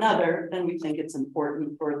or another, and we think it's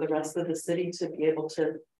important for the rest of the city to be able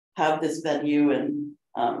to have this venue and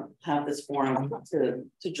have this forum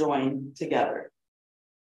to join together.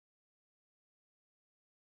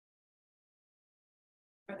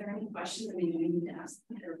 Are there any questions that we need to ask?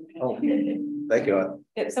 Oh, thank you.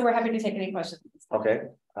 Yeah, so we're happy to take any questions. Okay,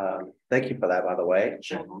 thank you for that, by the way.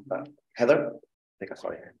 Heather, I think I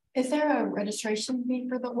saw you. Is there a registration fee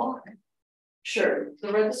for the walk? Sure,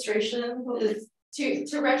 the registration is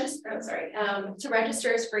To register, I'm sorry, to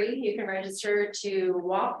register is free. You can register to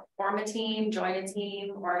walk, form a team, join a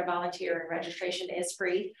team, or to volunteer, and registration is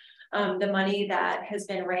free. The money that has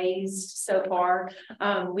been raised so far,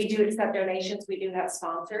 we do accept donations. We do have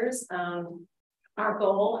sponsors. Our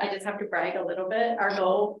goal, I just have to brag a little bit. Our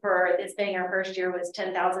goal for this being our first year was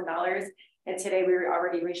 $10,000, and today we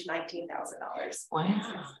already reached $19,000.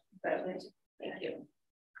 Wow. So, thank you.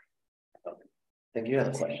 I think you had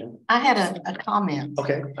a question. I had a comment.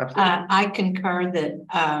 Okay, absolutely. I concur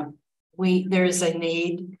that there is a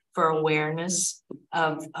need for awareness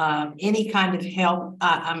of any kind of help.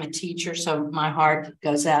 I'm a teacher, so my heart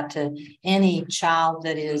goes out to any child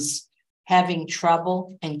that is having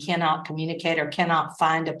trouble and cannot communicate or cannot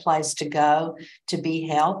find a place to go to be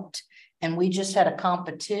helped. And we just had a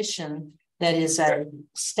competition that is a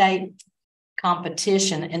state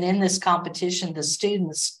competition. And in this competition, the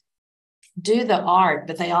students do the art,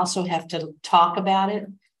 but they also have to talk about it.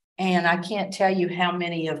 And I can't tell you how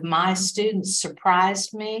many of my students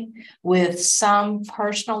surprised me with some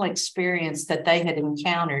personal experience that they had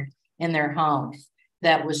encountered in their home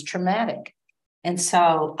that was traumatic. And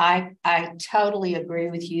so I totally agree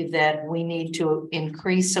with you that we need to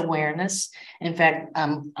increase awareness. In fact,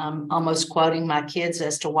 I'm almost quoting my kids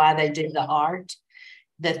as to why they do the art,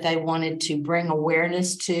 that they wanted to bring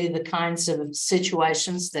awareness to the kinds of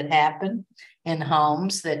situations that happen in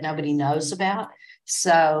homes that nobody knows about.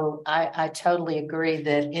 So I totally agree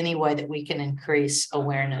that any way that we can increase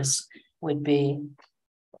awareness would be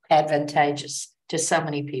advantageous to so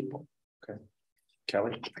many people. Okay.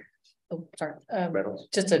 Kelly? Oh, sorry. Reynolds?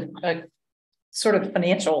 Just a sort of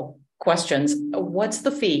financial questions. What's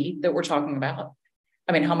the fee that we're talking about?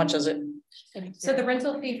 I mean, how much is it? So the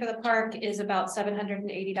rental fee for the park is about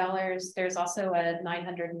 $780. There's also a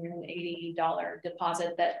 $980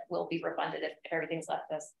 deposit that will be refunded if everything's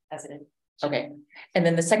left as it is. Okay. And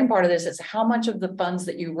then the second part of this is how much of the funds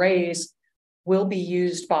that you raise will be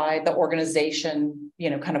used by the organization, you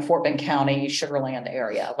know, kind of Fort Bend County, Sugar Land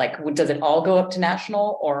area? Like, does it all go up to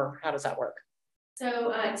national, or how does that work?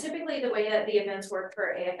 So typically the way that the events work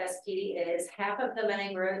for AFSP is half of the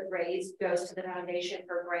money raised goes to the foundation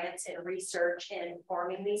for grants and research in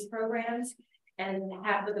forming these programs, and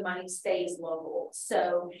half of the money stays local.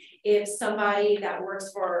 So if somebody that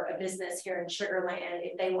works for a business here in Sugar Land,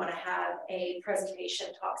 if they want to have a presentation,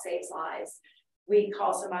 Talk Saves Lives, we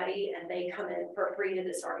call somebody and they come in for free to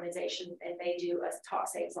this organization and they do a Talk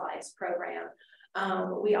Saves Lives program.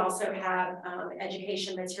 We also have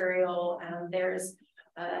education material. There's,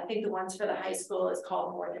 I think the ones for the high school is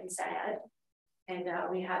called More Than Sad. And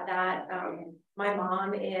we have that. My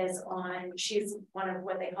mom is on, she's one of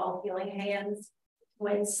what they call healing hands.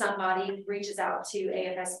 When somebody reaches out to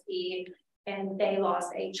AFSP and they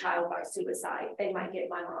lost a child by suicide, they might get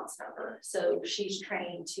my mom's number. So she's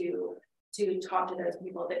trained to talk to those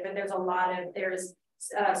people. But there's a lot of, there's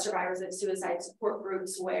survivors of suicide support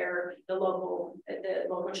groups where the local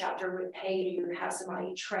chapter would pay to have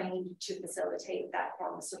somebody trained to facilitate that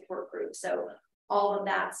form of support group. So all of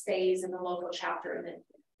that stays in the local chapter, and then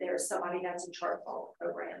there's somebody that's in charge of all the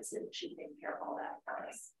programs, and she takes care of all that for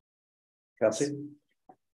us. Kelsey?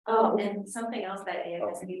 Oh, and something else that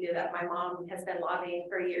AFSP do that my mom has been lobbying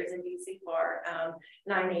for years in DC for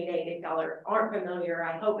 988. If y'all aren't familiar,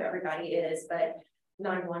 I hope everybody is, but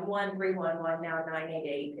 911, 311, now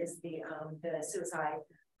 988 is the suicide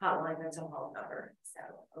hotline mental health number. So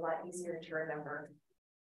a lot easier to remember.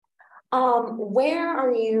 Where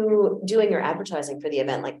are you doing your advertising for the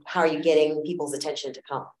event? Like, how are you getting people's attention to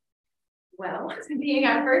come? Well, being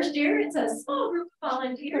our first year, it's a small group of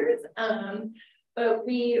volunteers. But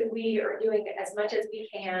we are doing as much as we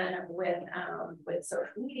can with social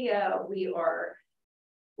media.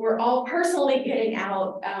 We're all personally getting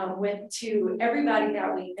out to everybody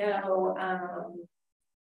that we know.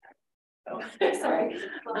 Sorry,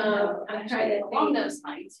 I'm trying to along those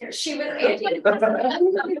lines here. She was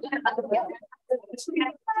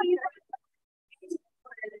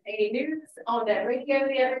a news on the radio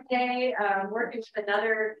the other day, working with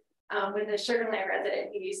another with a Sugar Land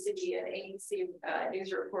resident. He used to be an ABC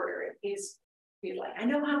news reporter, and he's like, I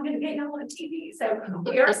know how I'm going to get y'all on TV. So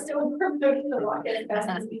we are still promoting the walk as best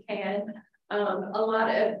as we can. A lot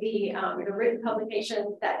of the written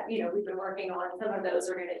publications that we've been working on, some of those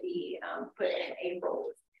are going to be put in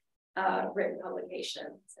April's written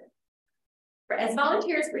publications. As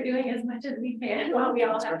volunteers, we're doing as much as we can while we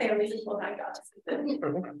all have families and full-time jobs.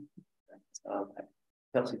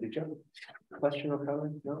 Kelsey, did you have a question or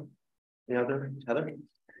comment? No? Any other? Heather?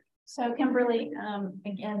 So Kimberly,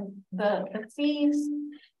 again, the fees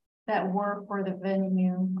that were for the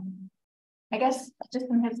venue, I guess just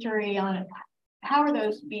some history on it. How are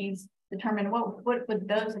those fees determined? What would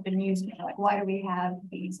those have been used for? Like, why do we have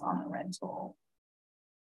fees on the rental?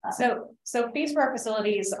 So fees for our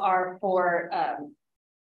facilities are for a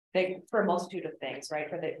multitude of things, right?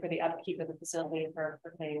 For the upkeep of the facility, for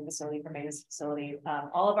cleaning the facility, for maintenance facility,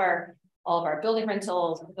 all of our building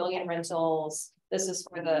rentals, pavilion rentals. This is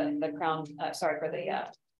for the crown.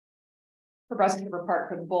 For Breast River Park,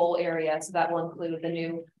 for the bowl area. So that will include the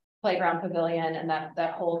new playground pavilion and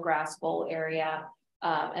that whole grass bowl area.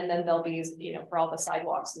 And then there'll be, for all the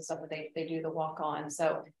sidewalks and stuff that they do the walk on.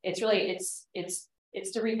 So it's really, it's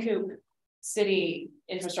to recoup city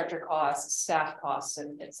infrastructure costs, staff costs,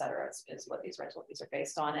 and et cetera, is what these rental fees are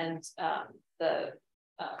based on. And the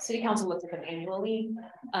city council looks at them annually,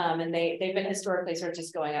 and they've been historically sort of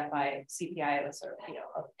just going up by CPI, with sort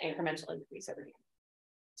of incremental increase every year.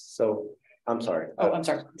 So I'm sorry. Oh, I'm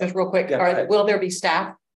sorry. Just real quick. Yeah, will there be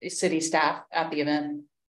city staff at the event?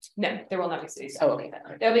 No, there will not be city staff. Oh, okay.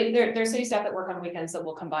 There'll be there's city staff that work on weekends that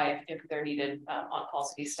will come by if they're needed, on-call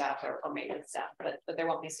city staff or maintenance staff, but there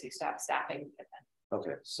won't be city staff staffing the event.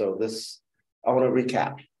 Okay, so I want to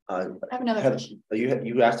recap. I have another question.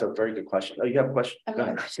 You asked a very good question. Oh, you have a question? Go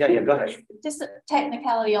ahead. Yeah, go ahead. Just a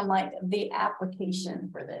technicality on like the application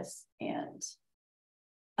for this, and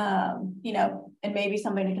and maybe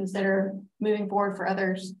something to consider moving forward for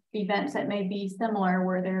other events that may be similar,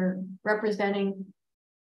 where they're representing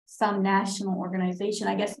some national organization.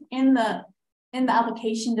 I guess in the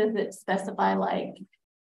application, does it specify like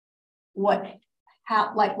what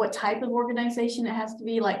type of organization it has to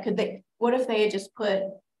be? Like, what if they had just put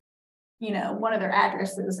one of their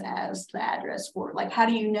addresses as the address for, like, how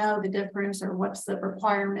do you know the difference, or what's the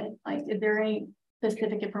requirement? Like, is there any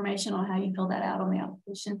specific information on how you fill that out on the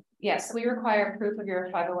application? Yes, we require proof of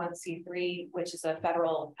your 501c3, which is a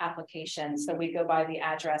federal application. So we go by the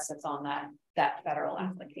address that's on that federal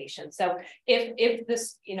application. So if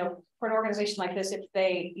this, for an organization like this, if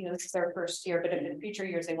they, this is their first year, but in future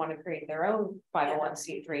years they want to create their own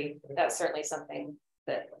 501c3, that's certainly something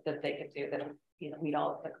that they could do that meet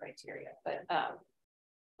all of the criteria.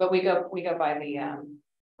 But we go by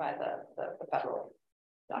the federal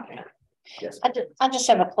document. Yes. I just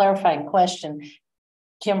have a clarifying question,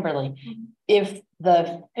 Kimberly. If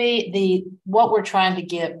the fee, what we're trying to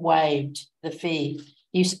get waived, the fee,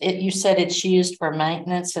 you said it's used for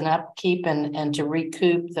maintenance and upkeep and to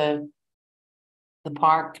recoup the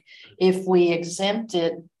park. If we exempt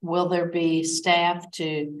it, will there be staff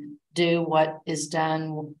to do what is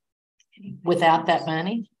done without that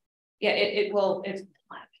money? Yeah, it'll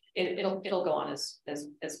go on as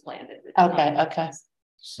planned. Okay.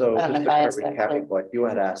 So just to recap what you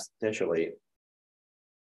had asked initially,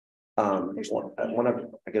 one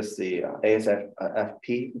of, I guess, the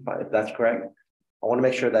ASFP, if that's correct, I want to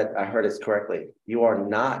make sure that I heard it correctly. You are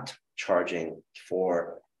not charging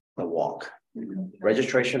for the walk.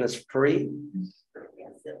 Registration is free.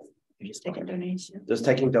 You're just taking donation. Just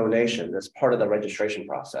taking donation. That's part of the registration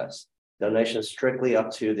process. Donation is strictly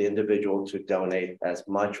up to the individual to donate as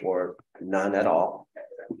much or none at all.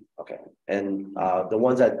 Okay, and the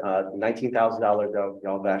ones that $19,000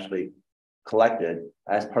 y'all have actually collected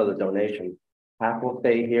as part of the donation, half will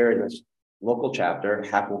stay here in this local chapter,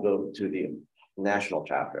 half will go to the national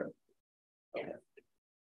chapter. Okay.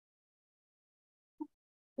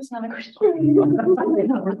 There's another question.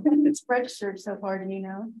 It's registered so far, do you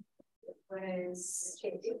know? It was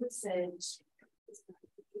said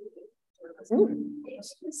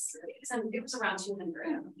It was around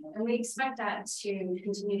 200, and we expect that to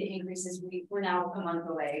continue to increase as we're now a month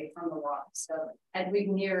away from the walk. So as we've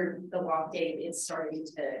neared the walk date, it's starting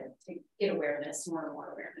to get awareness, more and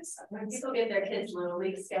more awareness. When people get their kids' little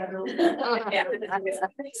league scheduled. Yeah.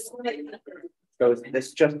 So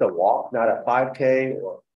it's just a walk, not a 5K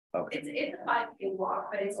or? Okay. It's a 5K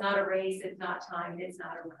walk, but it's not a race, it's not timed, it's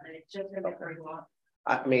not a run, it's just a very walk.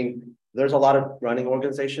 I mean, there's a lot of running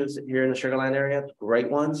organizations here in the Sugar Land area, great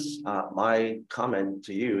ones. My comment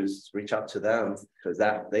to you is reach out to them because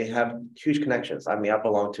they have huge connections. I mean, I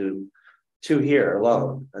belong to two here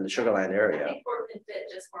alone in the Sugar Land area. I think Portland Fit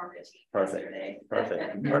just formed a team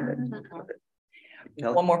Perfect.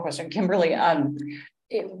 One more question, Kimberly.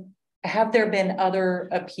 Have there been other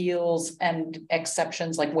appeals and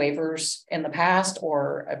exceptions like waivers in the past,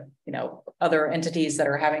 or other entities that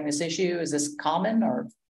are having this issue? Is this common or?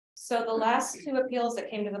 So the last two appeals that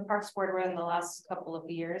came to the Parks Board were in the last couple of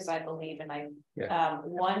years, I believe, and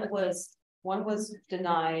one was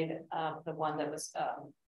denied. The one that was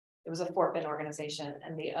it was a Fort Bend organization,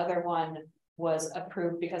 and the other one was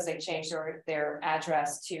approved because they changed their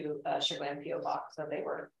address to Sugar Land PO Box, so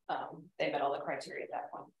they met all the criteria at that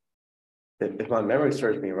point. If my memory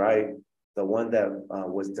serves me right, the one that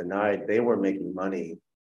was denied, they were making money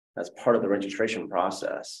as part of the registration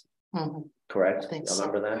process. Correct? I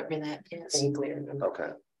remember that? Yes. Okay.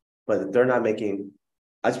 But they're not making,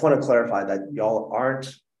 I just want to clarify that y'all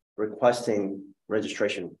aren't requesting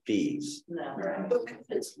registration fees. No,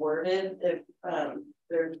 it's worded, if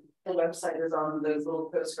the website is on those little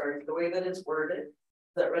postcards, the way that it's worded,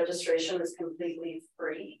 that registration is completely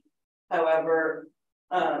free. However,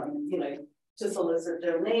 to solicit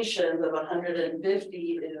donations of 150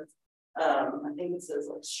 is, I think it says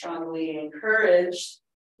like strongly encouraged,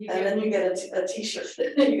 and then you get a t-shirt.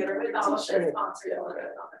 You get a red t-shirt sponsored on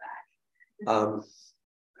the back.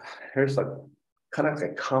 Here's like kind of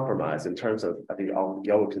like a compromise in terms of, I think y'all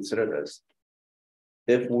would consider this.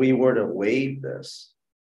 If we were to waive this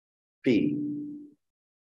fee,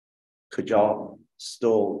 could y'all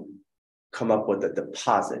still come up with a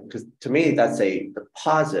deposit? Because to me, that's a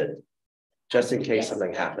deposit just in case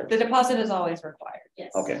something happens. The deposit is always required.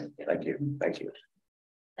 Yes. Okay, thank you.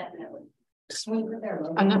 Definitely.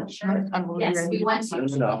 I'm not. Yes, we want to.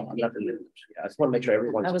 No, I'm not. I just want to make sure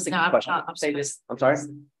everyone's. That was the question. I'm sorry.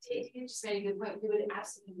 You just made a good point. We would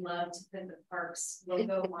absolutely love to put the Parks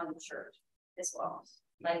logo on the shirt as well.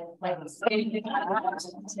 And also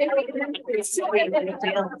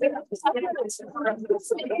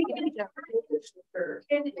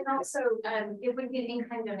it would be an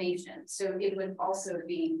in-kind donation, so it would also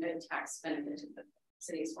be a tax benefit to the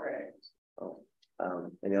cities for it.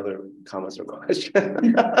 Any other comments or questions?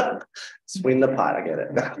 Swing the pot, I get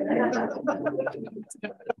it.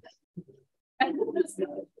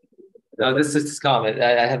 No, this is just comment.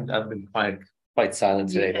 I've been quite silent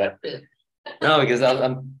today, but no, because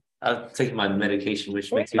I've taken my medication,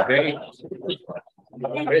 which makes me very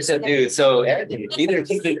subdued. So either it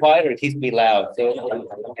keeps me quiet or it keeps me loud. So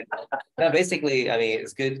no, basically, I mean,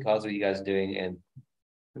 it's good cause what you guys are doing, and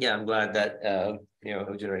yeah, I'm glad that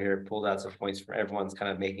Ojin right here pulled out some points for everyone's kind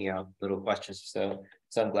of making out little questions. So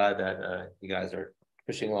I'm glad that you guys are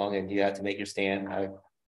pushing along, and you have to make your stand. I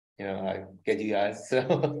get you guys.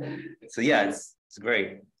 So yeah, it's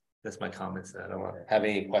great. That's my comments. I don't have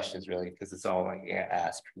any questions really, because it's all like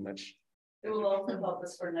asked pretty much. It will also help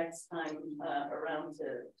us for next time around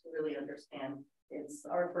to really understand. It's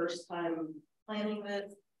our first time planning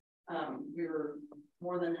this. We were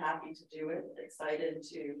more than happy to do it. Excited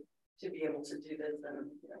to be able to do this,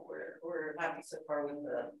 and we're happy so far with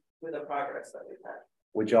the progress that we've had.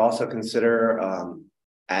 Would you also consider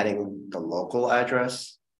adding the local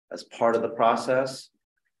address as part of the process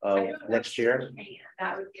of next year?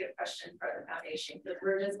 That would be a question for the foundation, because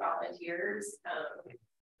we're just volunteers.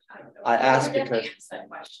 I ask because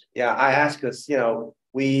I ask because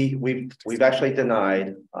we've actually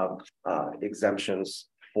denied exemptions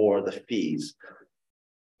for the fees.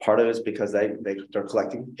 Part of it is because they're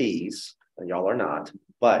collecting fees and y'all are not,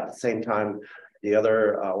 but at the same time the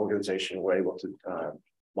other organization were able to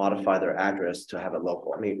modify their address to have it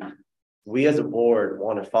local. I mean, we as a board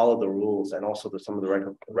want to follow the rules and also some of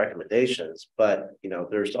the recommendations, but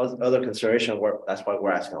there's other consideration where that's why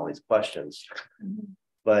we're asking all these questions.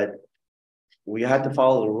 But we had to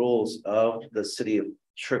follow the rules of the city of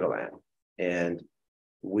Sugar Land, and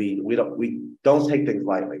we don't take things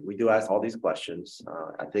lightly. We do ask all these questions.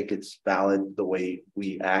 I think it's valid the way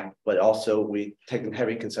we act, but also we take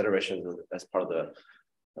heavy consideration as part of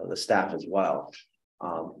the staff as well.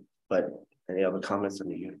 But any other comments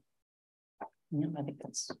on you? Yeah, I think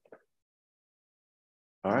that's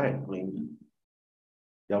All right,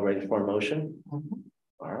 y'all ready for a motion?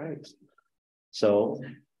 All right. So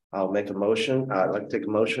I'll make a motion. I'd like to take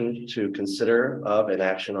a motion to consider of an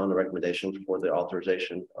action on the recommendation for the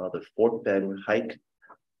authorization of the Fort Bend Hike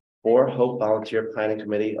for Hope Volunteer Planning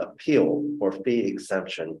Committee appeal for fee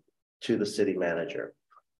exemption to the city manager.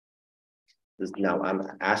 Now I'm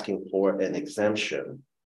asking for an exemption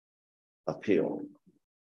appeal.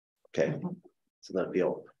 Okay, so the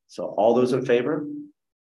appeal. So all those in favor?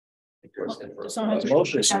 Motion first.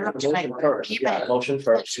 Yeah, motion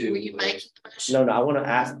first. No, I want to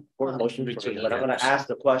ask for a motion, but I'm going to ask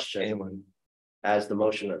the question as the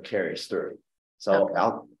motion carries through.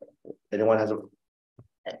 So anyone has a,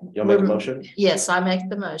 you'll make a motion? Yes, I make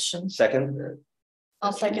the motion. Second?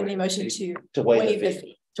 I'll second the motion to waive the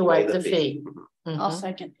fee. To waive the fee. I'll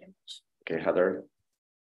second. Okay, Heather.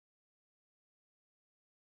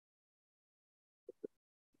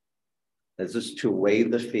 This is to waive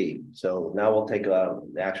the fee. So now we'll take the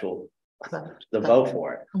vote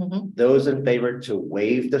for it. Those in favor to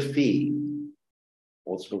waive the fee,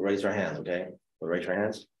 we'll raise our hands, okay? We'll raise your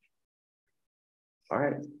hands. All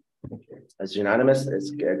right. As unanimous,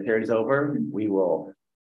 it carries over. We will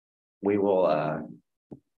make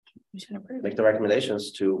the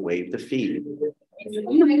recommendations to waive the fee.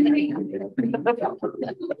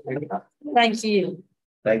 Thank you.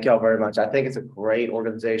 Thank y'all very much. I think it's a great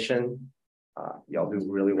organization. Y'all do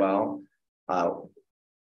really well. I'll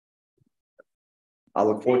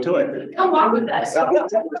look forward to it. Come on with us.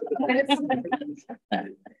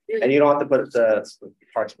 And you don't have to put the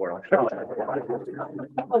parks board on.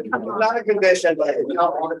 Not a condition, but you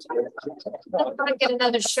don't want I get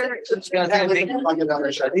another shirt. to. I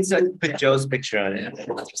need to put Joe's picture on it.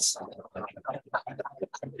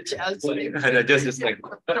 Just like.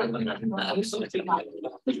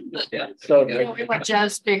 Yeah. So We want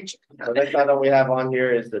Joe's picture. the next item we have on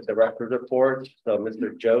here is the director's report. So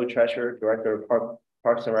Mr. Joe Treasure, Director of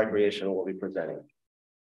Parks and Recreation, will be presenting.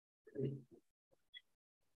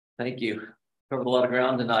 Thank you. Covered a lot of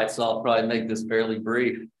ground tonight, so I'll probably make this fairly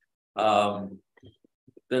brief. Been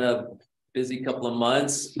a busy couple of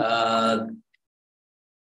months.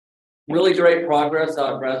 Really great progress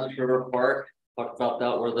out at Brazos River Park. Talked about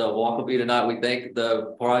that where the walk will be tonight. We think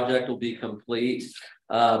the project will be complete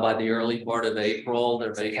by the early part of April.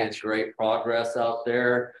 They're making great progress out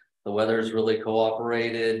there. The weather's really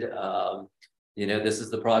cooperated. You know, this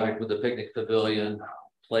is the project with the picnic pavilion,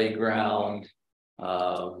 playground,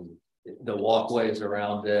 the walkways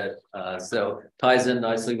around it. So ties in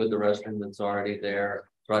nicely with the restroom that's already there,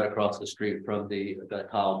 right across the street from the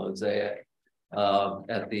tile mosaic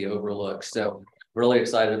at the overlook. So really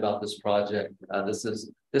excited about this project.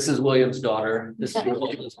 This is William's daughter. This is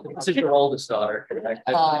your oldest daughter.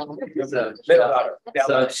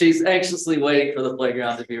 So she's anxiously waiting for the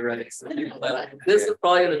playground to be ready. So this is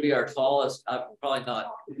probably going to be our tallest.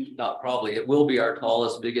 It will be our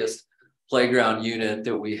tallest, biggest playground unit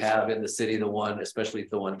that we have in the city. Especially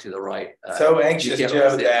the one to the right. So anxious,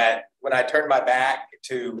 Joe, that when I turned my back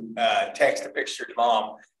to text a picture to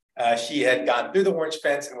Mom, she had gone through the orange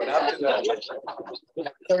fence and went up to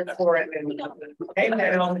the third floor and then came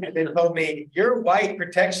down and then told me, your white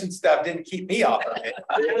protection stuff didn't keep me off of it.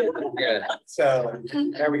 Yeah. So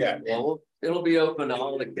there we go. Well, it'll be open to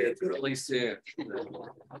all the kids really soon.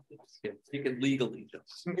 You can legally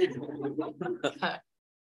just.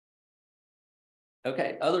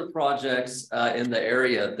 Okay, other projects in the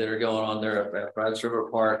area that are going on there at Brazos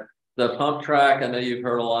River Park. The pump track, I know you've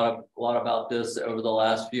heard a lot about this over the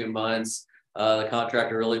last few months. The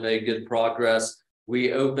contractor really made good progress.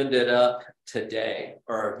 We opened it up today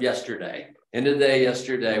or yesterday. End of the day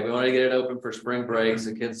yesterday. We want to get it open for spring breaks.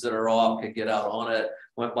 The kids that are off could get out on it.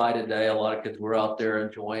 Went by today. A lot of kids were out there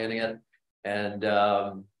enjoying it. And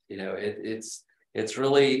you know, it's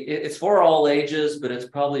for all ages, but it's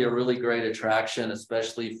probably a really great attraction,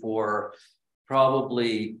 especially for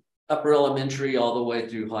probably upper elementary all the way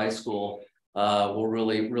through high school. Will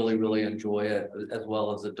really enjoy it, as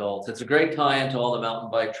well as adults. It's a great tie-in to all the mountain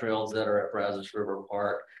bike trails that are at Brazos River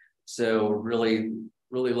Park. So really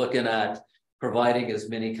looking at providing as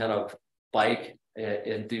many kind of bike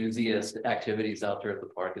enthusiast activities out there at the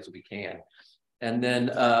park as we can. And then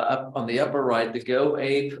up on the upper right, the Go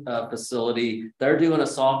Ape facility, they're doing a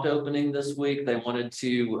soft opening this week. They wanted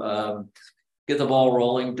to get the ball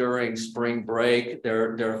rolling during spring break.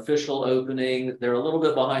 Their official opening, they're a little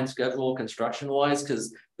bit behind schedule construction wise,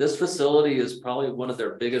 because this facility is probably one of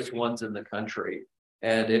their biggest ones in the country.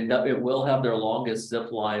 And it will have their longest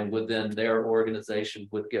zip line within their organization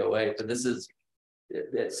with Go Ape. And this is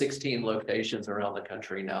at 16 locations around the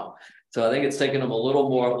country now. So I think it's taken them a little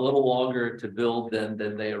longer to build than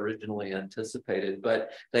they originally anticipated, but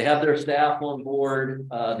they have their staff on board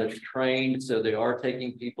that's trained. So they are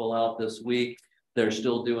taking people out this week. They're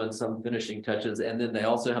still doing some finishing touches. And then they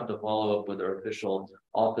also have to follow up with their official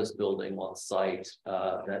office building on site.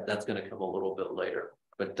 That's going to come a little bit later,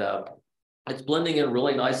 but it's blending in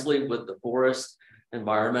really nicely with the forest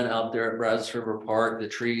environment out there at Brazos River Park. The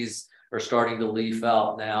trees are starting to leaf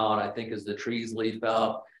out now. And I think as the trees leaf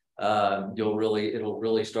out, it'll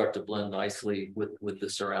really start to blend nicely with the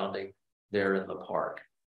surrounding there in the park.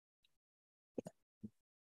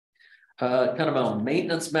 Kind of on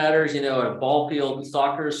maintenance matters, you know, at ball field,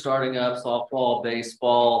 soccer is starting up, softball,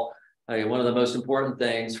 baseball. One of the most important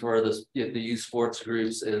things for the youth sports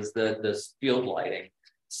groups is this field lighting.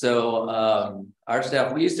 So our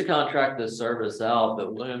staff, we used to contract this service out,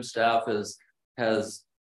 but Williams staff has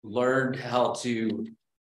learned how to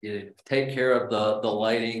take care of the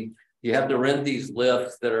lighting. You have to rent these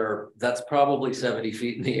lifts that's probably 70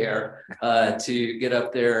 feet in the air to get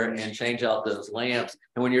up there and change out those lamps.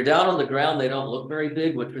 And when you're down on the ground, they don't look very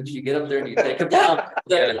big, but once you get up there and you take them down,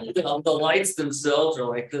 the lights themselves are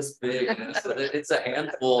like this big. So it's a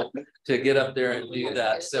handful to get up there and do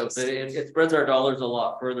that. So it spreads our dollars a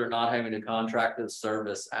lot further, not having to contract this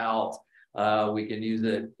service out. We can use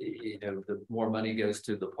it, you know, the more money goes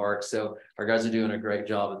to the park. So our guys are doing a great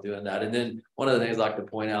job of doing that. And then one of the things I like to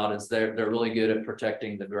point out is they're really good at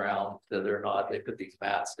protecting the ground. So they put these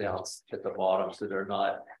mats down at the bottom so they're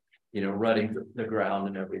not, you know, rutting the ground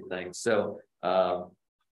and everything. So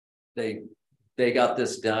they got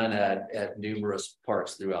this done at numerous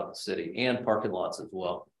parks throughout the city and parking lots as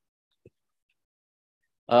well.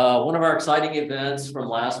 One of our exciting events from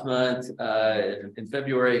last month in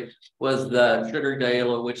February was the Sugar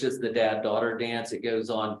Gala, which is the dad-daughter dance. It goes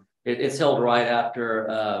on, it's held right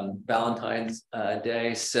after Valentine's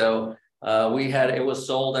Day. So it was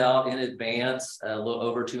sold out in advance. A little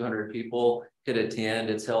over 200 people could attend.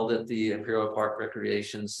 It's held at the Imperial Park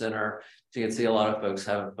Recreation Center. So you can see a lot of folks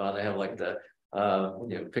having fun. They have like the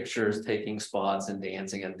you know, pictures, taking spots and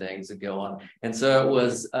dancing and things that go on. And so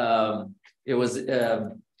it was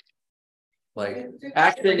like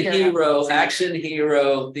action hero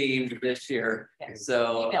themed this year.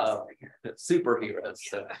 So superheroes.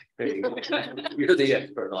 So you're the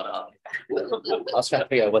expert on it. I was trying to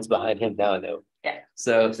figure out what's behind him now. Though. Yeah.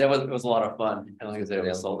 So it was a lot of fun. And like I said, it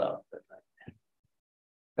was sold out.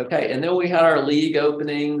 Okay, and then we had our league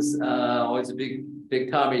openings. Always a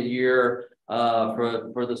big time of year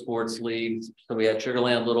for the sports leagues. So we had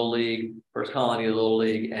Sugarland Little League, First Colony Little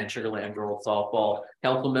League, and Sugarland Girls Softball.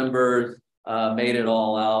 Council members made it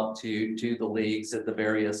all out to the leagues at the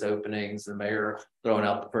various openings. The mayor throwing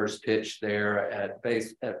out the first pitch there at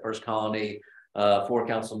First Colony. 4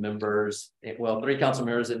 council members, well, 3 council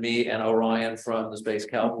members and me and Orion from the Space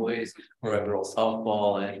Cowboys were at Girls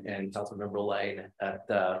Softball, and Council Member Lane at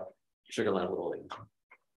Sugarland Little League.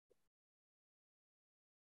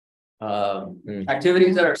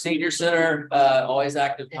 Activities at our senior center, always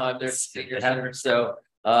active time there at the senior center. So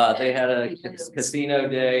they had a casino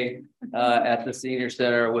day at the senior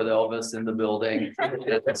center with Elvis in the building.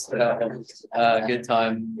 It's a good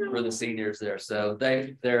time for the seniors there. So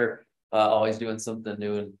they're always doing something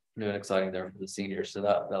new and exciting there for the seniors. So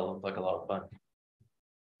that looked like a lot of fun.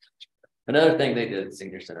 Another thing they did at the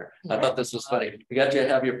senior center, I thought this was funny. We got you to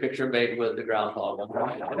have your picture made with the groundhog. They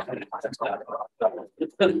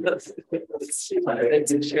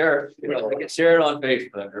can share it on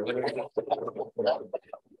Facebook or whatever.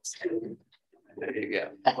 There you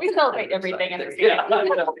go. We celebrate everything in this.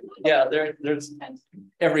 Yeah, there's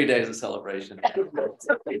every day is a celebration. Happy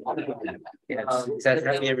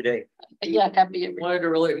every day. Yeah, happy every day. Wanted to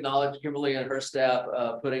really acknowledge Kimberly and her staff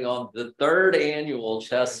putting on the 3rd annual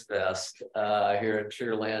Chess Fest here at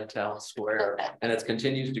Sugarland Town Square, and it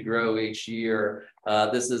continues to grow each year.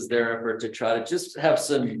 This is their effort to try to just have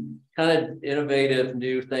some kind of innovative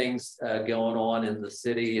new things going on in the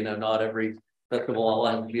city. You know, not every festival all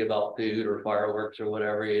has to be about food or fireworks or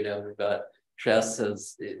whatever. You know, we've got chess and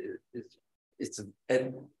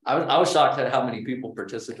I was shocked at how many people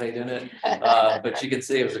participate in it, but you can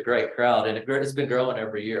see it was a great crowd, and it's been growing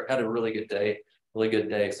every year. Had a really good day, so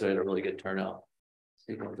we had a really good turnout.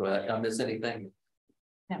 So you can enjoy that. Did I miss anything?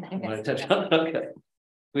 No, I want to touch on? Okay,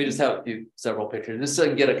 we just have several pictures just so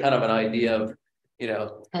you can get a kind of an idea of, you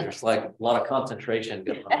know, there's like a lot of concentration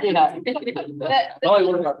going on. Yeah. Probably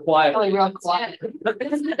one of our quiet. Real quiet.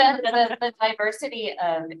 The diversity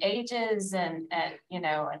of ages and you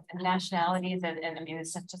know, and nationalities and I mean,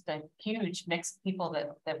 it's just a huge mix of people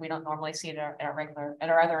that we don't normally see at our regular, at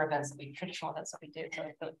our other events, traditional events that we do. So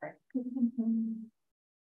it's really great.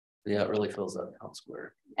 Yeah, it really fills up town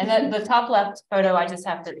square. And then the top left photo, I just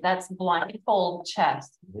have to, that's blindfold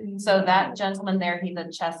chess. So that gentleman there, he's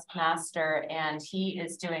a chess master and he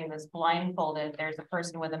is doing this blindfolded. There's a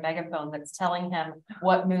person with a megaphone that's telling him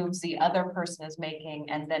what moves the other person is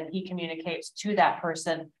making. And then he communicates to that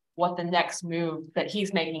person what the next move that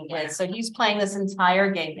he's making is. So he's playing this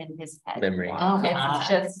entire game in his head. Memory. Wow.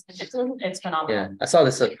 It's just, it's phenomenal. Yeah, I saw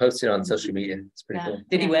this posted on social media. It's pretty cool.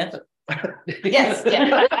 Did he win? Yes,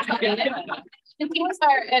 yeah.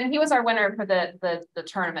 And he was our winner for the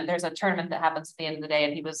tournament. There's a tournament that happens at the end of the day,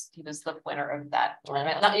 and he was the winner of that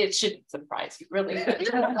tournament. It shouldn't surprise you, really.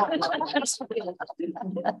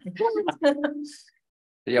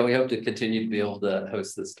 Yeah, we hope to continue to be able to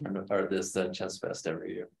host this tournament or this chess fest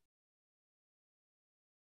every year.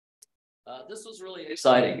 This was really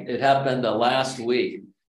exciting. It happened last week.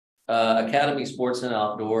 Academy Sports and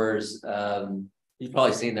Outdoors. You've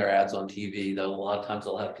probably seen their ads on TV, though. A lot of times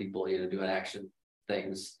they'll have people, you know, doing action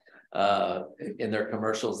things in their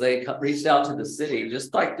commercials. They reached out to the city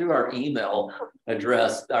just like through our email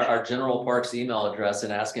address, our general parks email address,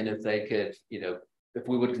 and asking if they could, you know, if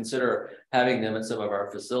we would consider having them in some of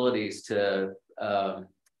our facilities to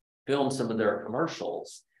film some of their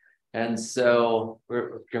commercials. And so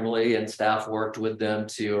Kimberly and staff worked with them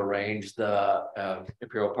to arrange the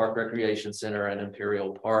Imperial Park Recreation Center and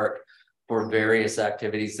Imperial Park for various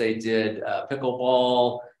activities. They did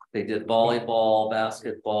pickleball, they did volleyball,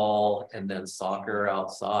 basketball, and then soccer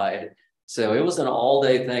outside. So it was an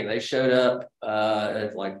all-day thing. They showed up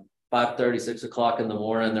at like 5:30, 6 o'clock in the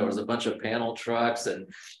morning. There was a bunch of panel trucks and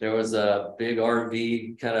there was a big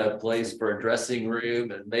RV kind of place for a dressing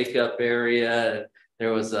room and makeup area.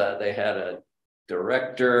 There was they had a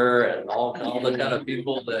director and all the kind of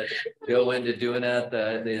people that go into doing that.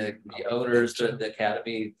 The owners of the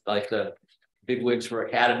Academy, like the bigwigs for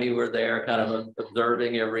Academy, were there kind of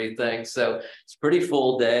observing everything. So it's a pretty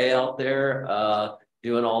full day out there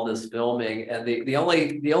doing all this filming. And the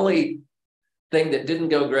only thing that didn't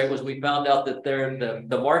go great was we found out that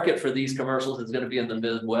the market for these commercials is going to be in the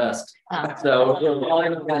Midwest. So we're probably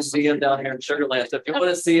not going to see them down here in Sugar Land. So if you want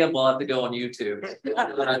to see them, we'll have to go on YouTube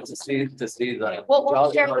to see that.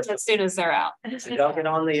 We'll share them as soon as they're out. Did y'all get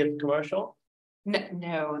on the commercial?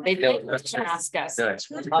 No, they didn't ask us. Yeah,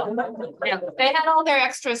 they had all their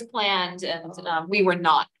extras planned, and we were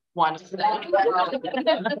not one of them.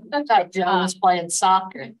 John was playing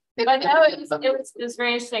soccer. But no, it was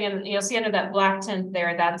very interesting, and you'll see under that black tent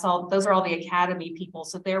there, those are all the Academy people.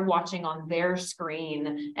 So they're watching on their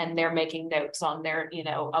screen and they're making notes on their, you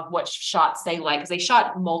know, of what shots they like, because they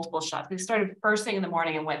shot multiple shots. We started first thing in the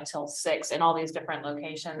morning and went till 6 in all these different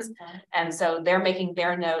locations. And so they're making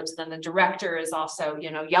their notes. Then the director is also,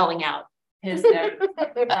 you know, yelling out his notes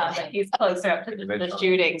that he's closer up to the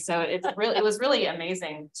shooting. So it was really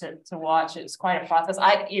amazing to watch. It was quite a process.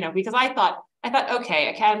 Because I thought, okay,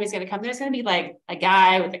 Academy's going to come. There's going to be like a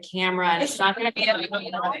guy with a camera, and it's not going to be.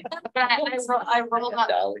 I rolled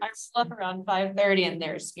up around 5:30, and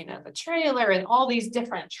there's, you know, the trailer and all these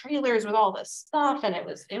different trailers with all this stuff, and it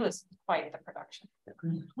was quite the production.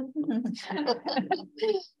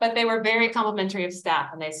 But they were very complimentary of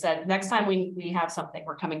staff, and they said next time we have something,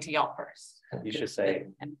 we're coming to y'all first. You should say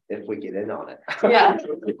if we get in on it. Yeah.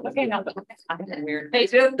 Okay. No, Weird.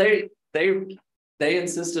 They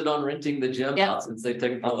insisted on renting the gym out since they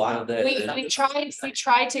took we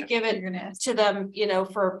tried to give it to them,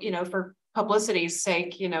 for publicity's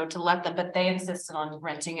sake, to let them, but they insisted on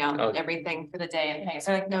renting out everything for the day and paying.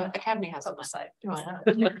 So like, no, Academy has on the site.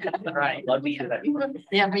 Right. Let me hear that.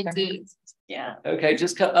 Yeah, we do. Yeah. Okay,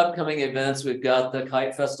 just upcoming events. We've got the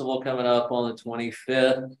Kite Festival coming up on the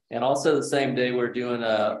 25th. And also the same day, we're doing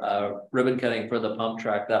a ribbon cutting for the pump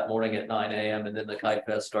track that morning at 9 a.m. And then the Kite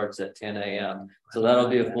Fest starts at 10 a.m. So that'll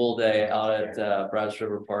be a full day out at Brad's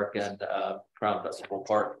River Park and Crown Festival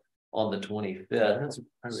Park on the 25th.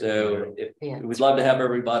 So we'd love to have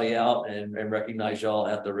everybody out and recognize y'all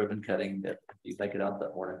at the ribbon cutting if you make it out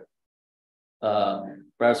that morning.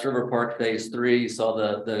 Brad's River Park Phase 3, you saw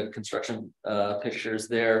the construction pictures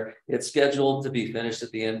there. It's scheduled to be finished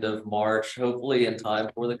at the end of March, hopefully in time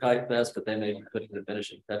for the Kite Fest, but they may be putting the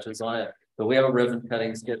finishing touches on it. But we have a ribbon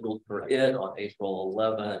cutting scheduled for it on April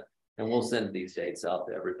 11th, and we'll send these dates out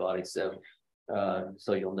to everybody. So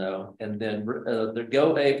you'll know. And then the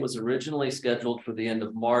Go Ape was originally scheduled for the end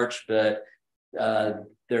of March, but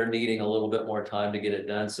they're needing a little bit more time to get it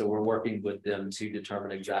done. So we're working with them to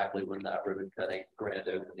determine exactly when that ribbon cutting grand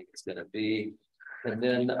opening is going to be. And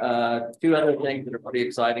then 2 other things that are pretty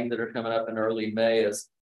exciting that are coming up in early May is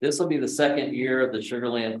this will be the 2nd year of the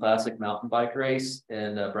Sugarland Classic Mountain Bike Race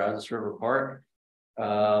in Brazos River Park.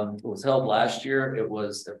 It was held last year. It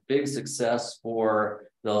was a big success for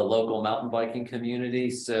the local mountain biking community.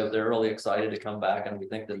 So they're really excited to come back, and we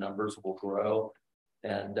think the numbers will grow.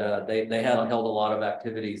 And they had held a lot of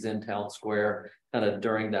activities in Town Square kind of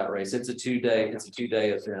during that race. It's a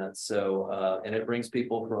 2-day event. So and it brings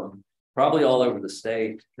people from probably all over the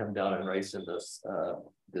state to come down and race in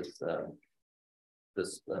this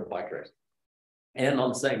bike race. And on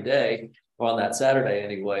the same day, or on that Saturday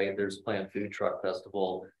anyway, there's a planned food truck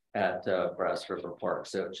festival at Brazos River Park.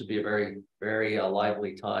 So it should be a very, very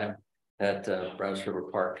lively time at Brazos River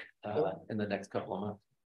Park in the next couple of months.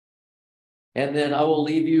 And then I will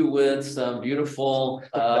leave you with some beautiful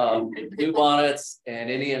new bonnets and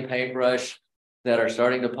Indian paintbrush that are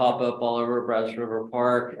starting to pop up all over Brazos River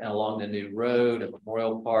Park and along the new road and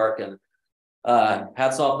Memorial Park. And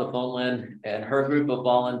hats off to Fonlin and her group of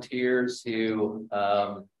volunteers who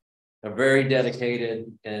are very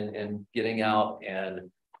dedicated in getting out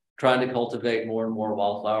and trying to cultivate more and more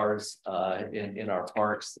wildflowers in our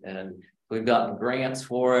parks. And we've gotten grants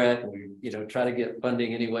for it. We, try to get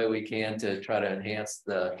funding any way we can to try to enhance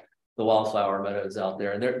the wildflower meadows out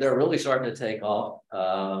there. And they're really starting to take off.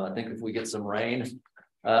 I think if we get some rain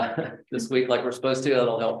this week, like we're supposed to,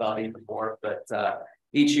 it'll help out even more. But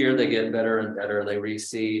each year they get better and better. They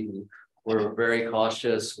reseed. And we're very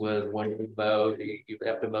cautious with when we mow. You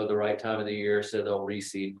have to mow the right time of the year so they'll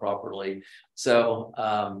reseed properly. So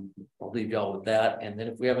I'll leave y'all with that. And then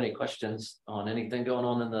if we have any questions on anything going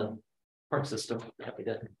on in the park system, happy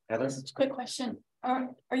to have this. Quick question. Are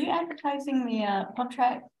you advertising the pump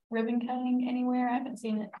track ribbon cutting anywhere? I haven't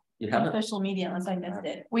seen it on social media unless I missed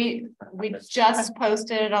it. We just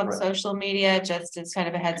posted it on social media just as kind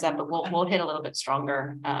of a heads up, but we'll hit a little bit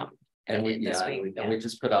stronger. And we just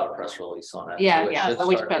put out a press release on it. Yeah, so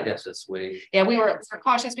we put it this week. Yeah, we were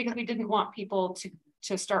cautious because we didn't want people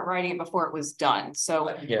to start writing it before it was done.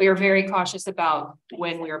 So we were very cautious about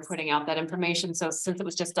when we were putting out that information. So since it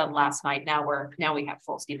was just done last night, now we have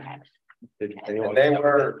full steam ahead. They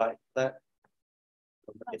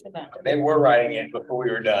were writing it before we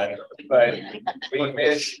were done, but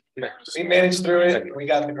we managed through it. We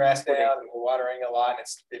got the grass down and we're watering a lot.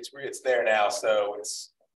 It's there now, so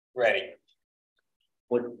it's ready.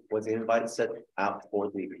 What was the invite set out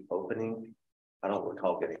for the opening? I don't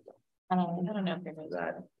recall getting that. I don't know if there was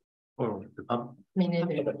that. Or the pump. Me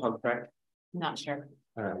neither. The pump track. Not sure.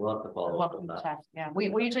 All right, we'll have to follow up on that. Yeah,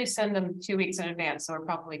 we usually send them 2 weeks in advance, so we're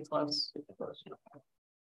probably close.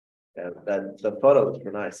 Yeah, the photos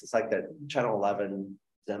were nice. It's like that Channel 11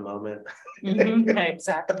 Zen moment.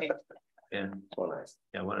 Exactly. Yeah, so nice.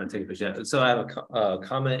 Yeah, I want to take a picture. So I have a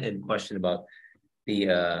comment and question about the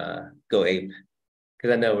Go Ape,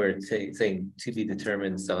 because I know we're saying to be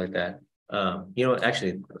determined, stuff like that.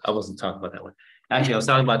 Actually, I wasn't talking about that one. Actually, I was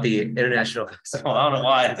talking about the international festival. I don't know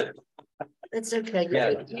why. It's okay. Yeah,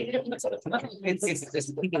 it's kicking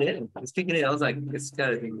in. It's kicking in. I was like, it's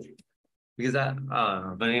kind of because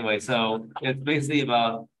but anyway, so it's basically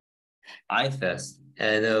about iFest,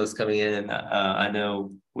 and I know it's coming in, and I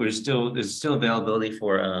know there's still availability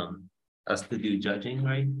for us to do judging,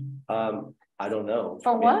 right? I don't know.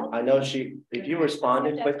 For what? I know if you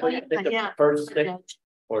responded quickly, I think the first 6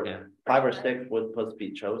 or 5 or 6 was supposed to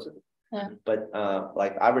be chosen. Yeah. But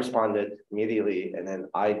like I responded immediately, and then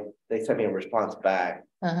they sent me a response back.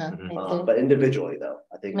 But individually though,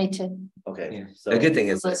 I think. Me too. Okay. Yeah. So the good thing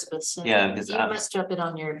is, because you must drop it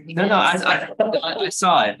on your. No, I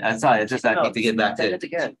saw it. It's just I need to get back to it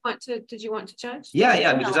again. Did you want to judge?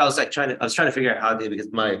 Yeah, because I was trying to figure out how to do it,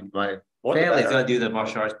 because my family's gonna do the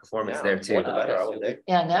martial arts performance there too.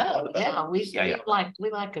 Yeah, no, yeah, we like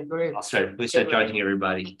a group. We start charging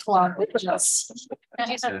everybody. Did you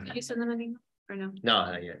send them an email or no? No,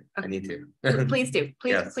 not yet. I need to. Please do.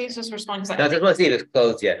 Yes. Please just respond. I just want to see if it's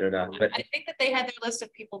closed yet or not. But I think that they had their list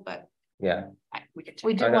of people, but yeah,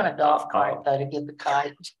 We do want a golf cart though to get the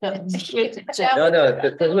kite. no, because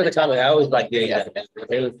with the comment, I always like doing that.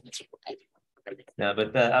 No,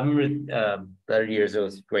 but I remember the other years it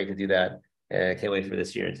was great to do that. I can't wait for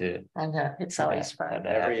this year to. I know, it's always fun.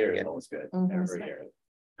 Every year is always good. Mhm. Every year.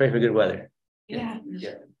 Pray for good weather. yeah.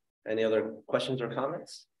 Any other questions or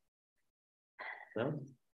comments? No?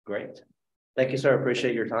 Great. Thank you, sir.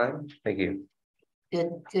 Appreciate your time. Thank you.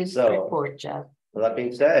 Good So- report, Jeff. With that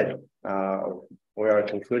being said, we are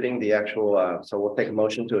concluding the actual, so we'll take a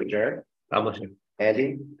motion to adjourn. I'll motion.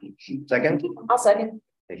 Andy, second? I'll second.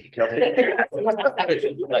 Thank you, Kelsey. That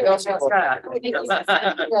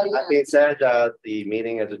being said, the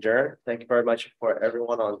meeting is adjourned. Thank you very much for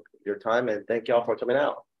everyone on your time and thank you all for coming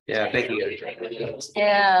out. Yeah, thank you.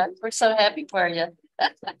 Yeah, we're so happy for you.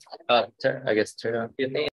 I guess turn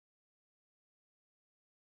on.